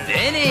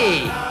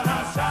 Denny,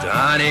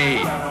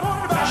 Donnie,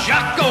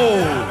 Jocko,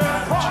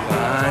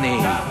 Johnny,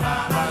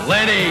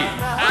 Lenny,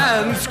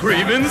 and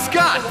Screamin'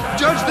 Scott.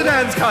 Judge the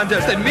dance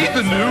contest and meet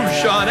the new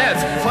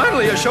Shawnettes.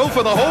 Finally, a show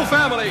for the whole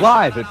family.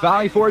 Live at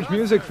Valley Forge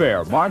Music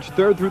Fair, March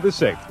 3rd through the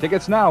 6th.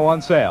 Tickets now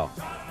on sale.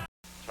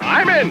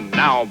 I'm in.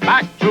 Now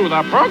back to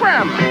the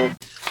program.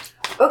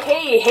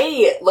 Okay,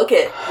 hey, look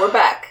it, we're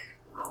back.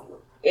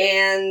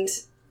 And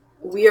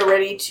we are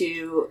ready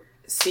to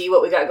see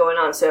what we got going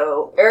on.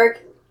 So,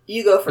 Eric,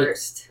 you go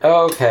first.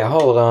 Okay,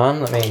 hold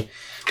on. Let me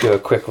do a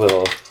quick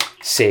little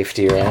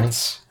safety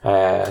rinse.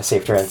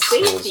 Safety rinse.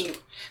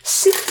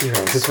 Safety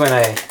rinse. It's when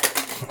I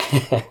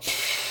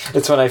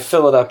it's when I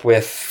fill it up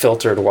with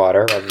filtered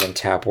water rather than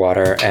tap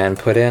water and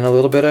put in a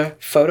little bit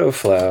of photo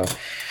flow.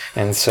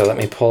 And so let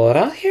me pull it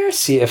out here,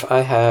 see if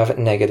I have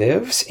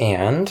negatives,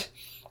 and...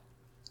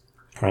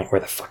 Right,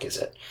 where the fuck is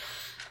it?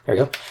 There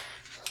we go.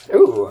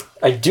 Ooh,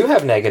 I do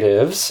have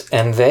negatives,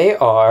 and they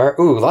are...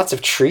 Ooh, lots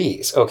of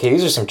trees. Okay,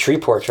 these are some tree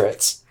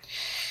portraits.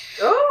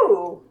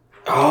 Oh!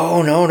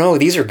 Oh, no,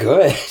 these are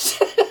good.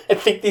 I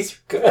think these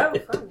are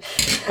good. Oh,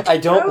 fun. I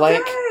don't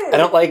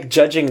like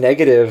judging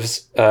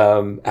negatives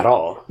at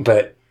all,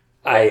 but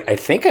I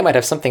think I might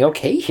have something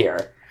okay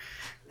here.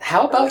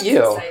 How about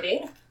you?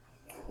 Exciting.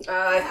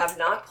 I have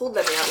not pulled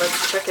them yet.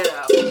 Let's check it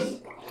out.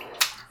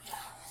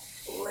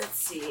 Let's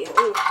see.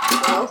 Ooh,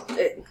 well,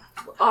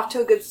 off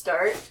to a good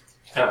start.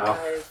 Uh-oh.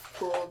 I've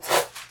pulled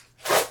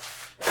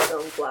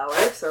some flower,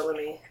 so let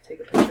me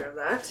take a picture of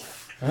that.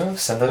 Oh,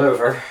 send it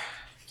over.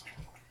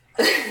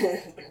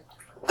 And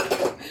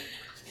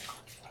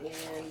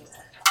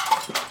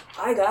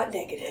I got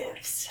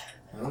negatives.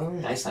 Oh,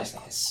 nice.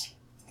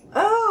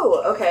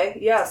 Oh, okay.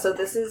 Yeah, so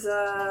this is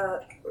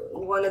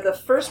one of the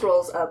first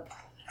rolls up.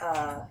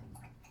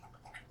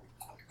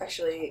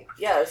 Actually,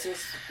 yeah, this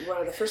is one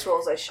of the first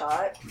rolls I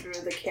shot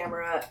through the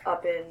camera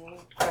up in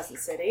Crescent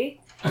City.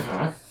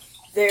 Uh-huh.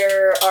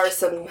 There are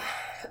some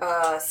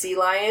sea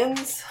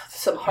lions,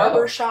 some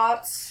harbor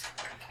shots.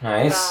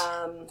 Nice.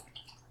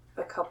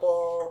 A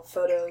couple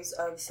photos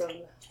of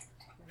some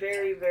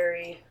very,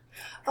 very...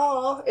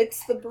 Oh,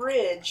 it's the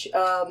bridge.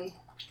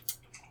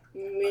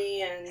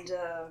 Me and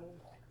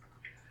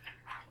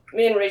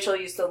Rachel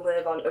used to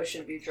live on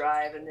Ocean View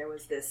Drive, and there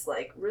was this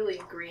like really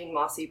green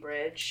mossy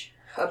bridge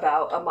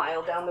about a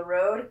mile down the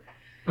road.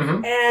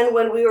 Mm-hmm. And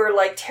when we were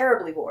like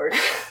terribly bored,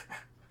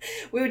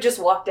 we would just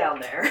walk down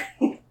there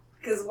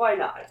because why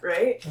not,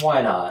 right?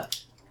 Why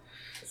not?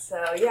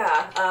 So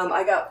yeah,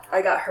 I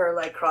got her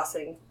like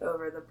crossing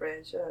over the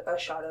bridge, a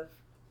shot of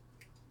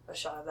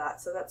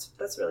that. So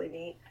that's really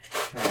neat.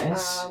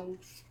 Nice.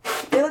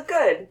 They look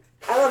good.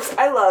 I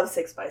love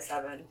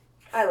 6x7.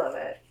 I love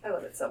it. I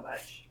love it so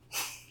much.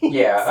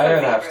 Yeah, I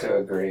would have favorite. to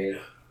agree.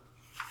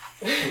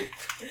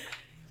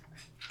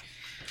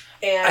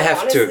 And I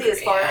have to honestly, agree.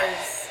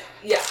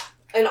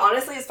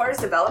 as far as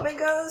development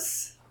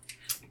goes,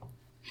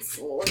 it's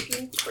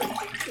looking pretty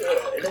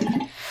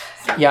good.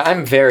 Yeah,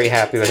 I'm very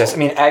happy with this. I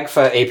mean,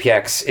 AGFA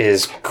APX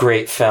is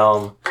great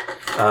film.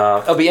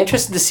 I'll be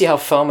interested to see how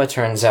FOMA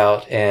turns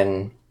out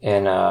in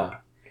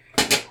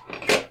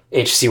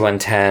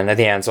HC110,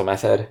 the Ansel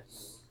method.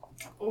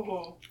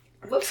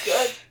 Mm-hmm. Looks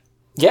good.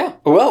 Yeah.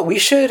 Well, we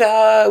should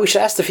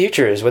ask the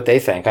futures what they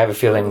think. I have a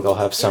feeling they'll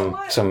have some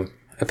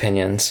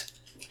opinions.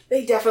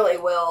 They definitely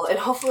will, and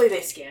hopefully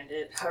they scanned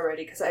it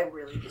already because I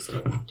really just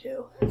don't want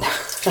to.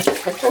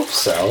 I hope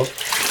so.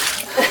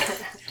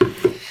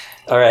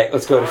 All right,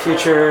 let's go to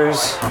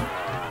futures.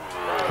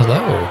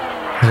 Hello.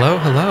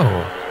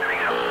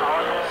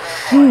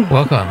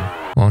 Welcome,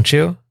 won't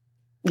you?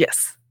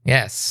 Yes.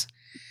 Yes.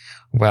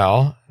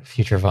 Well,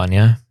 future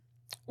Vanya,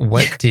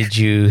 what did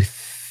you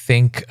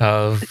think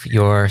of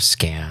your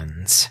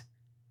scans?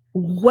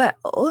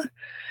 Well,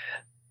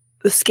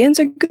 the scans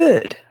are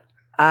good.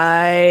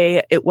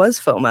 It was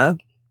FOMA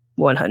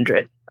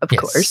 100, of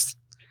course.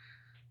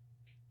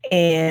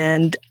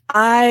 And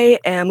I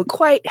am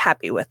quite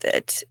happy with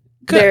it.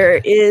 Good. There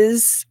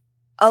is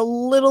a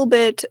little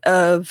bit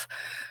of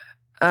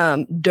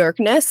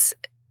darkness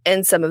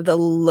in some of the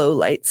low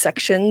light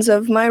sections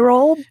of my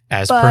roll.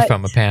 As per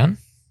FOMAPAN.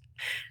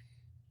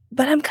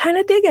 But I'm kind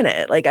of digging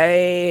it. Like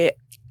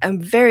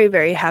I'm very,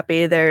 very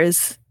happy.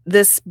 There's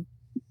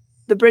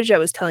the bridge I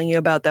was telling you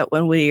about that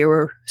when we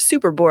were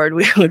super bored,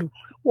 we would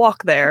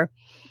walk there.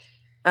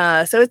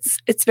 So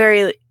it's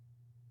very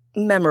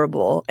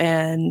memorable,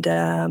 and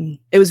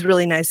it was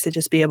really nice to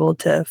just be able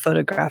to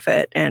photograph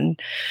it. And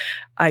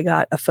I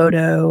got a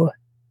photo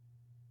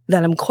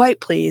that I'm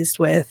quite pleased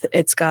with.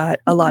 It's got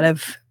a lot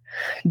of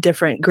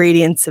different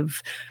gradients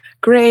of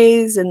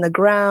grays in the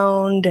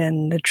ground,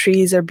 and the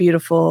trees are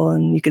beautiful,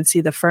 and you can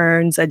see the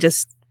ferns. I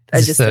just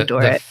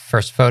adore it.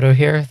 First photo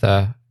here,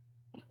 the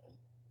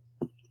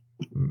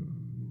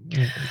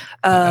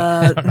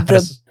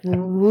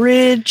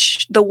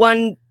bridge, the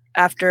one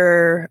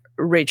after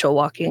Rachel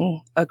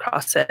walking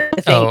across it,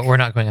 I think. Oh, we're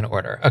not going in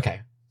order.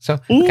 Okay. So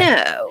okay.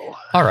 No.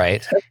 All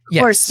right. Of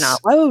course not.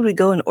 Why would we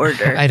go in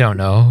order? I don't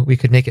know. We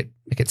could make it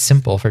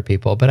simple for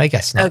people, but I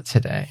guess not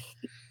today.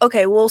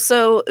 Okay, well,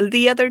 so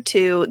the other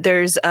two,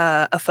 there's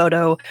a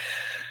photo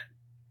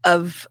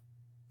of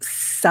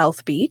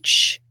South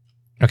Beach.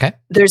 Okay.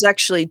 There's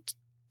actually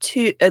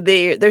two.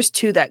 There's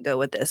two that go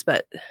with this,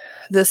 but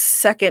the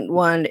second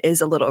one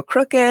is a little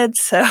crooked.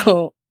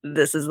 So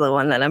this is the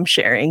one that I'm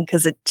sharing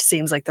because it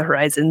seems like the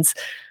horizon's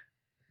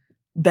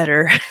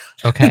better.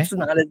 Okay.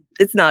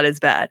 It's not as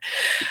bad.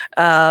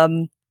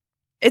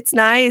 It's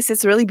nice.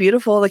 It's really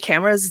beautiful. The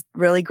camera's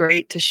really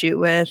great to shoot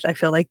with. I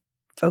feel like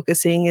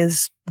focusing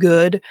is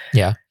good.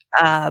 Yeah.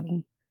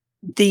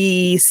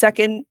 The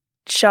second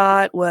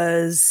shot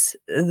was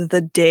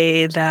the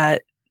day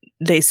that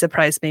they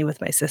surprised me with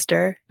my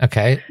sister.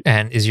 Okay.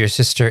 And is your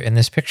sister in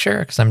this picture?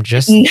 Because I'm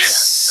just No.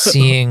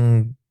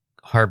 seeing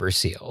harbor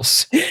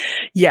seals.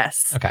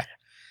 Yes. Okay.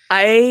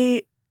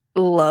 I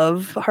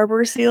love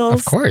harbor seals.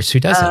 Of course. Who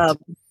doesn't?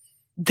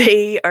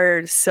 They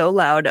are so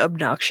loud,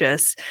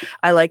 obnoxious.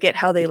 I like it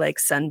how they like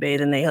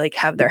sunbathe and they like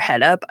have their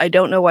head up. I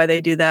don't know why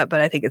they do that,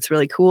 but I think it's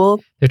really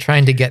cool. They're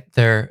trying to get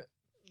their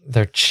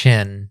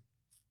chin,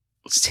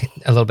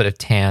 a little bit of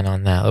tan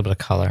on that, a little bit of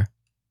color.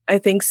 I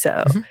think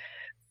so. Mhm.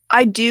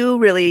 I do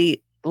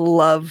really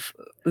love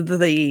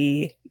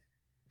the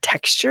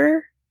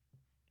texture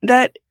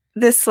that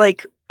this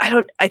like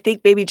I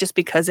think maybe just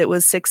because it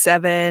was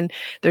 6-7,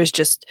 there's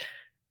just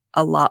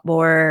a lot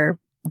more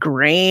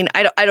grain.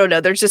 I don't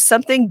know. There's just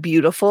something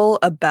beautiful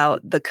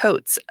about the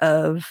coats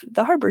of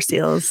the harbor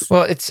seals.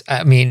 Well,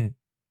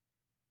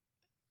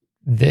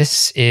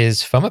 this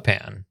is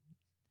Fomapan.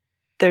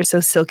 They're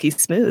so silky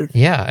smooth.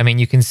 Yeah. I mean,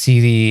 you can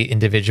see the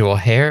individual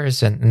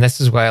hairs, and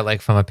this is why I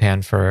like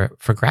Fomapan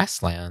for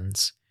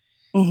grasslands,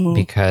 Mhm.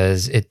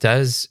 because it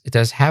does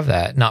have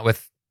that, not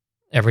with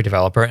every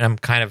developer. And I'm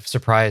kind of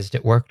surprised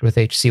it worked with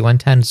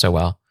HC110 so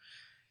well.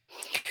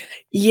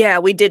 Yeah,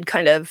 we did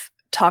kind of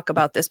talk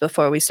about this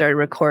before we started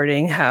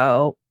recording,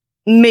 how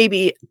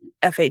maybe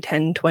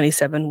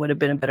FA1027 would have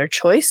been a better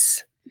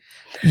choice.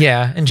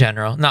 Yeah, in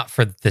general. Not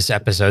for this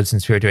episode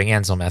since we were doing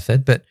Ansel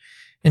Method, but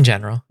in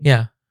general,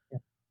 yeah.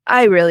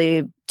 I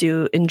really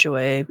do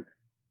enjoy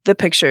the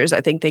pictures.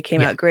 I think they came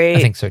Yeah, out great.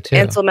 I think so too.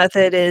 Ansel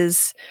Method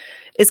is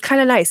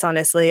kind of nice,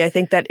 honestly. I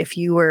think that if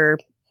you were,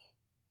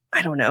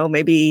 I don't know,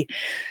 maybe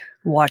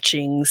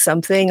watching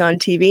something on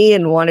TV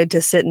and wanted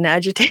to sit and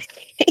agitate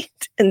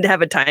and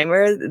have a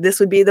timer, this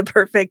would be the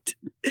perfect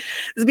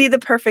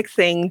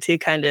thing to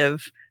kind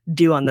of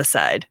do on the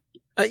side.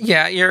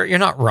 Yeah, you're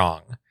not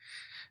wrong.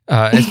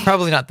 It's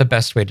probably not the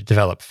best way to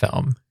develop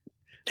film,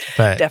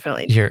 but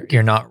Definitely.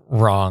 you're not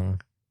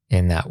wrong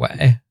in that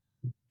way.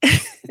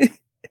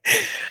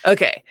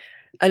 Okay,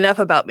 enough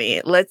about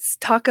me. Let's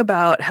talk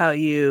about how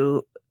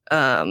you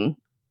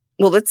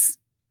let's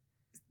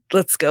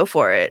go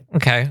for it.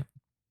 Okay.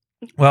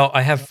 Well,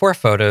 I have 4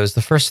 photos.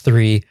 The first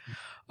 3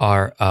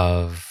 are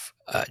of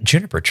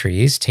juniper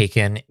trees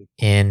taken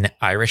in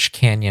Irish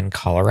Canyon,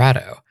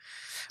 Colorado.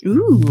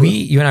 Ooh.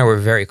 You and I were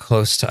very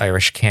close to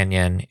Irish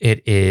Canyon.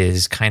 It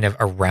is kind of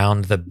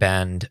around the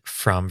bend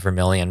from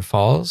Vermilion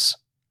Falls.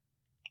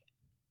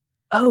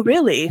 Oh,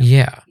 really?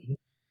 Yeah.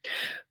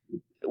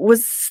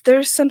 Was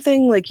there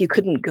something like you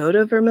couldn't go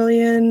to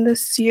Vermilion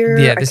this year?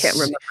 Yeah, I can't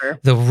remember.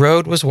 The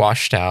road was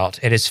washed out.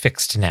 It is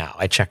fixed now.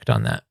 I checked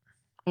on that.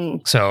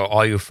 Mm. So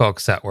all you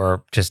folks that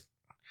were just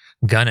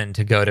gunning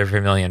to go to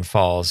Vermilion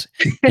Falls,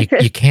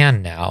 you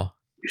can now.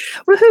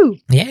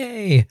 Woohoo!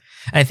 Yay!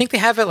 And I think they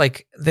have it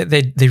like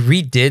they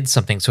redid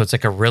something, so it's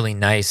like a really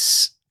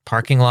nice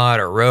parking lot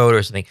or road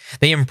or something.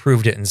 They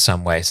improved it in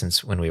some way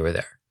since when we were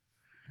there.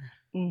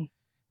 Mm.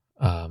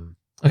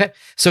 Okay,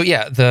 so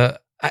yeah,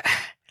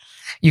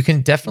 you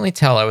can definitely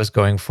tell I was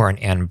going for an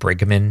Anne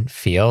Brigman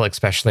feel,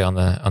 especially on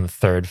the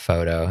third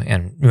photo.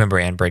 And remember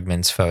Anne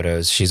Brigman's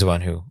photos? She's the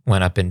one who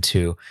went up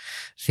into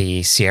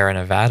the Sierra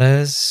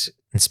Nevadas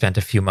and spent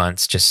a few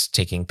months just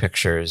taking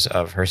pictures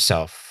of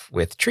herself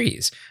with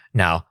trees.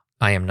 Now,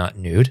 I am not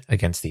nude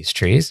against these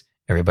trees.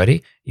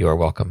 Everybody, you are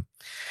welcome.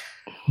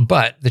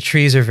 But the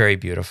trees are very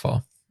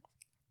beautiful.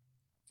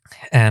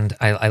 And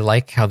I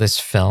like how this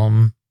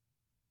film,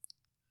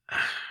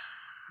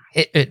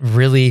 it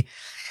really,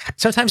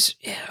 sometimes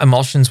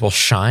emulsions will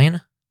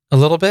shine a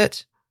little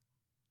bit.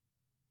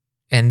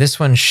 And this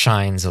one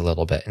shines a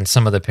little bit in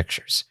some of the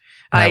pictures.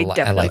 And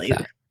I like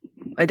that.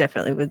 I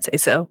definitely would say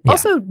so. Yeah.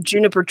 Also,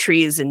 juniper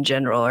trees in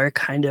general are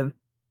kind of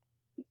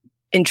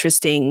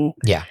interesting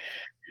Yeah.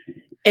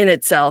 in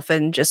itself,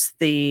 and just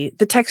the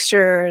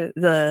texture,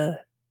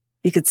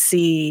 you could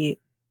see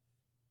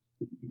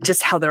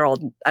just how they're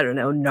all, I don't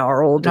know,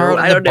 gnarled.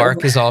 The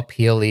bark is all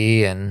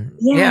peely, and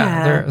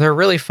Yeah. they're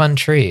really fun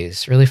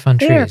trees. Really fun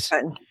They're trees.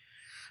 fun.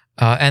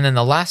 And then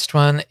the last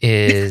one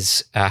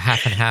is a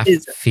half and half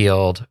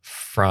field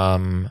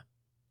from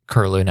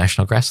Curlew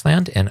National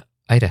Grassland in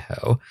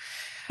Idaho.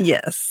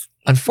 Yes.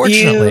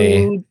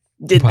 Unfortunately, You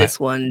did What? this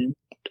one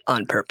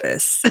on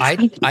purpose. I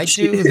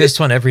do this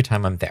one every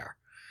time I'm there.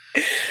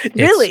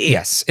 Really?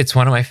 Yes, it's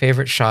one of my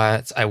favorite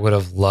shots. I would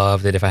have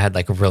loved it if I had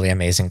like really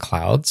amazing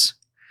clouds.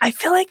 I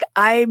feel like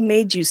I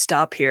made you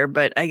stop here,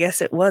 but I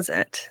guess it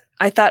wasn't.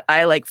 I thought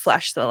I like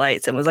flashed the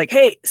lights and was like,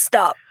 hey,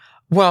 stop.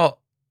 Well,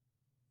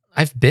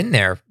 I've been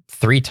there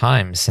 3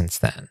 times since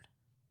then.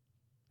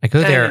 I go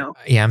I there. know.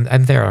 Yeah,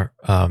 I'm there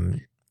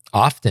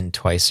often,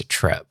 twice a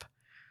trip.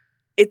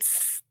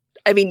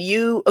 I've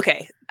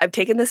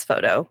taken this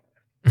photo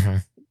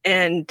Mhm.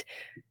 and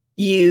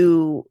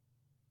you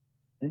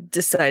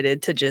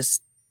decided to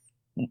just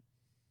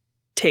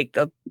take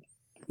the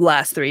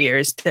last 3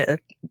 years to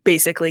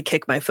basically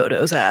kick my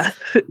photos ass.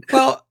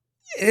 Well,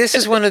 this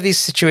is one of these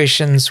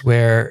situations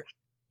where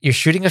you're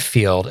shooting a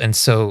field, and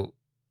so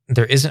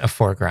there isn't a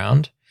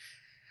foreground,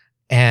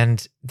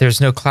 and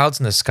there's no clouds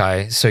in the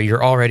sky, so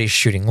you're already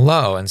shooting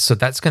low, and so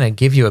that's going to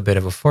give you a bit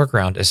of a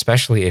foreground,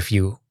 especially if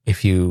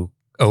you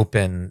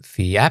open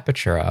the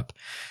aperture up.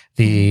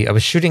 I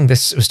was shooting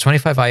this. It was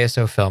 25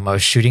 ISO film. I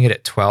was shooting it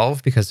at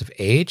 12 because of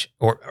age,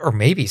 or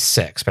maybe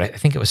 6, but I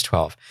think it was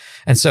 12,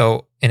 and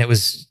it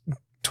was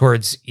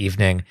towards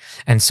evening,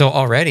 and so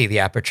already the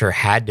aperture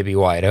had to be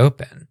wide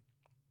open.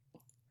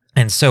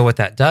 And so what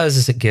that does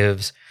is it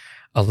gives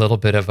a little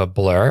bit of a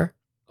blur,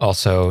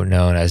 also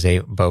known as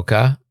a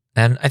bokeh.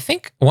 And I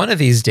think one of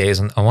these days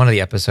on one of the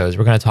episodes,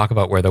 we're going to talk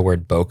about where the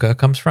word bokeh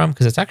comes from,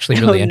 because it's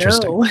actually really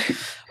interesting.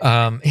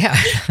 No. Yeah,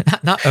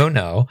 not oh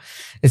no.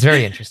 It's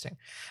very interesting.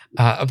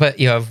 But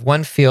you have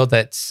one field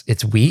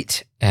it's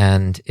wheat,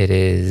 and it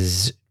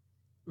is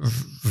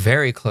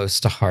very close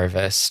to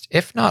harvest,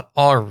 if not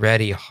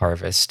already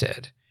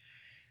harvested.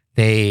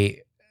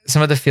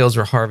 Some of the fields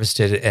were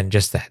harvested and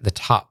just the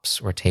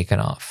tops were taken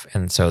off.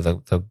 And so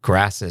the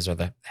grasses, or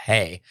the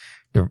hay,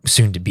 the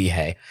soon to be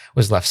hay,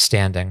 was left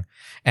standing.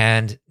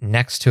 And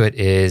next to it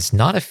is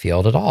not a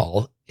field at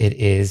all. It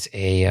is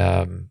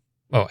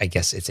I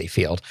guess it's a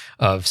field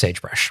of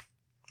sagebrush.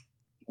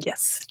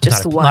 Yes, It's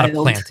just not wild. a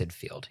planted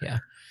field. Yeah.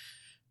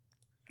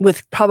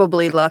 With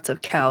probably lots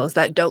of cows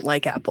that don't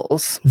like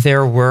apples.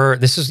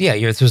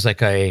 This was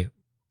like a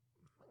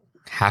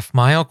half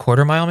mile,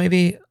 quarter mile,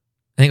 maybe.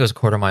 I think it was a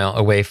quarter mile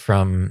away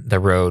from the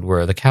road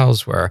where the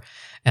cows were.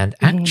 And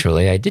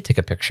actually, I did take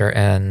a picture,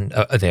 and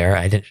there,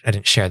 I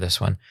didn't share this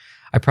one.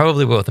 I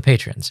probably will with the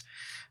patrons.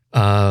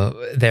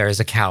 There is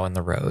a cow in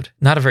the road.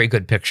 Not a very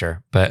good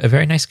picture, but a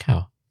very nice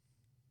cow.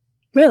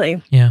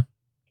 Really? Yeah.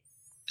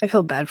 I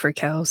feel bad for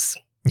cows.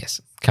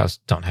 Yes, cows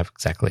don't have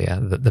exactly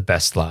the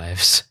best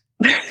lives,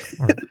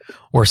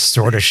 or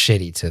sort of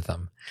shitty to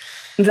them.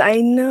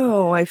 I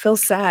know. I feel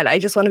sad. I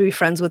just want to be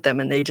friends with them,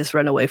 and they just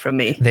run away from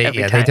me.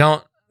 Every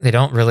time. They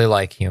don't really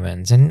like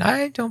humans, and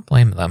I don't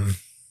blame them.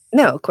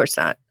 No, of course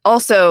not.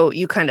 Also,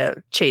 you kind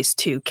of chased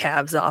 2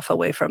 calves off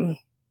away from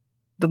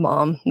the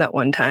mom that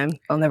one time.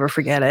 I'll never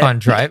forget it. On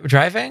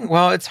driving?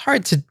 Well, it's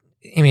hard to.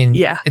 I mean,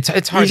 Yeah. it's You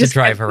hard to just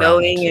drive kept around.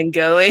 going and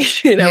going.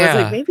 And I was Yeah.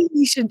 like, maybe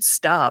you should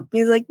stop.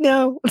 He's like,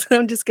 no,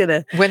 I'm just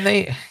gonna When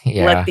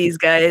let these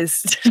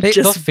guys they'll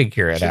just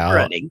figure it keep out.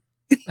 running.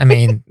 I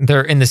mean,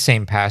 they're in the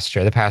same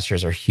pasture. The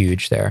pastures are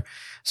huge there,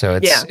 so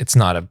it's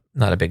not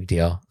a big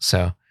deal.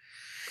 So.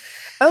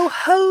 Oh,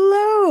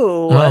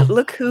 hello! Well,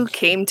 Look who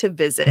came to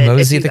visit.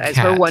 Mosey if you the guys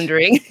cat were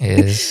wondering,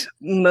 is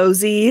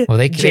Mosey. well,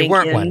 they weren't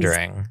Jenkins.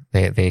 wondering.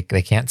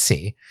 They can't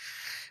see,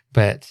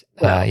 but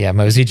Well,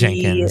 Mosey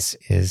Jenkins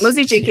is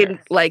Mosey here. Jenkins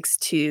likes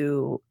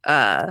to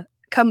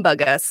come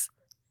bug us,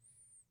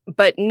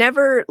 but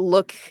never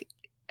look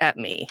at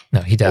me. No,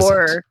 he doesn't.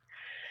 Or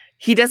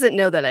he doesn't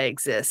know that I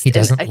exist. He And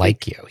doesn't I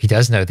like think, you. He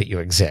does know that you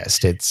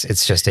exist.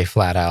 It's just a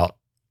flat out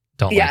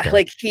don't yeah, like him.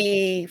 like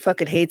he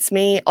fucking hates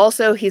me.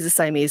 Also, he's a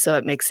Siamese, so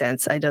it makes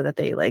sense. I know that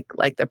they like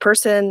their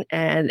person,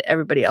 and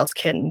everybody else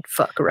can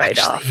fuck right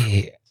off.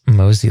 Actually,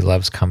 Mosey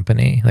loves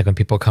company. Like when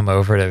people come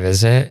over to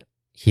visit,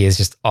 he is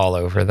just all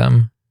over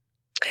them.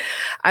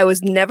 I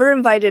was never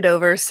invited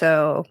over,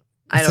 so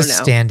I It's don't a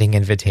know. standing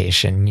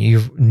invitation.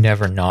 You've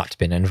never not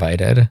been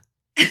invited.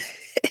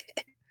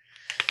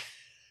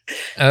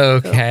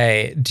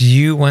 Okay. Do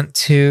you want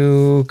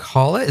to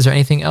call it? Is there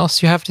anything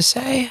else you have to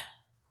say?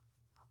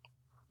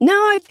 No,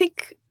 I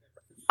think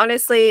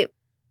honestly,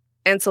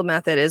 Ansel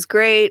Method is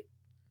great.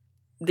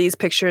 These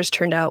pictures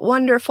turned out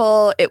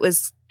wonderful. It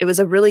was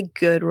a really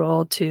good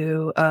role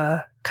to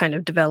kind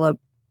of develop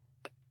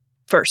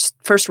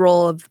first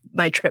role of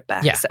my trip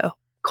back. Yeah. So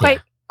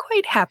quite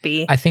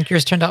happy. I think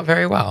yours turned out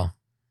very well.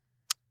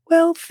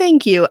 Well,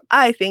 thank you.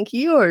 I think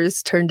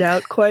yours turned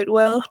out quite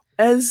well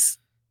as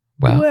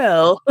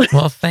well.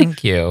 Well,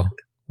 thank you.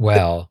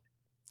 Well.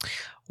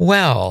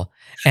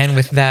 And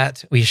with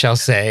that, we shall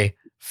say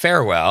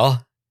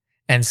farewell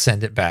and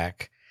send it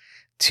back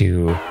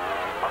to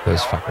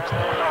those fuckers in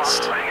the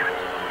past.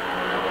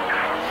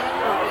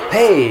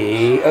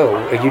 Hey,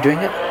 are you doing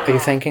it? Are you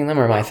thanking them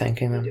or am I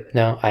thanking them?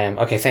 No, I am.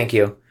 Okay, thank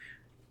you.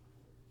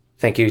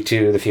 Thank you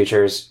to the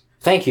futures.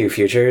 Thank you,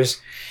 futures.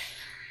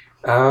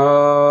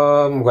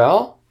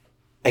 Well,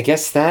 I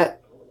guess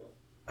that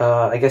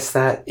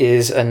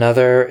is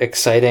another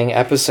exciting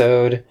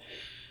episode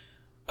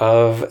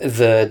of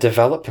the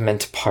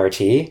development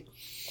party.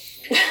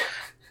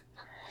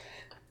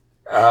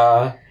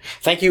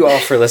 Thank you all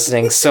for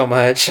listening so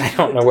much. I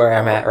don't know where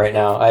I'm at right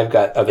now. I've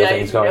got other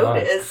things going on.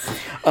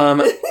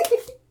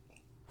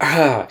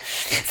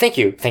 Thank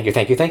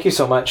you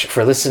so much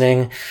for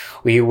listening.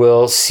 We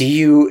will see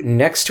you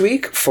next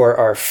week for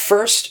our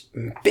first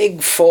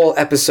big full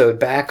episode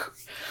back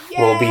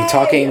We'll be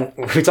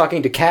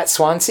talking to Kat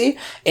Swansea,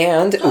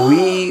 and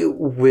we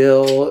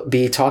will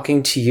be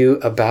talking to you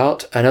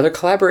about another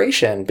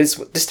collaboration,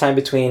 this time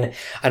between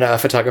a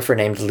photographer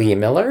named Lee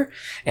Miller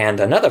and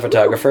another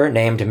photographer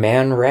named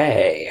Man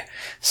Ray.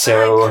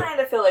 So I kind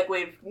of feel like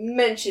we've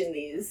mentioned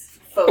these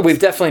folks. We've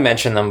definitely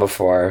mentioned them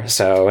before,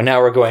 so now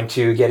we're going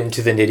to get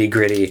into the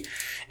nitty-gritty,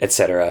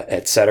 etc.,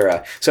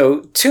 etc.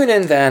 So tune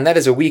in then. That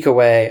is a week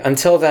away.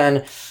 Until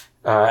then,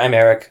 I'm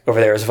Eric. Over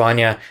there is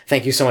Vanya.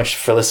 Thank you so much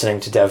for listening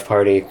to Dev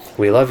Party.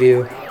 We love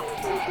you.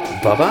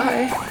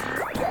 Bye-bye.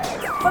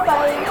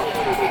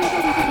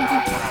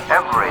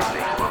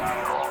 Everything will be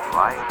all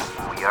right.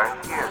 We are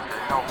here to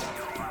help you.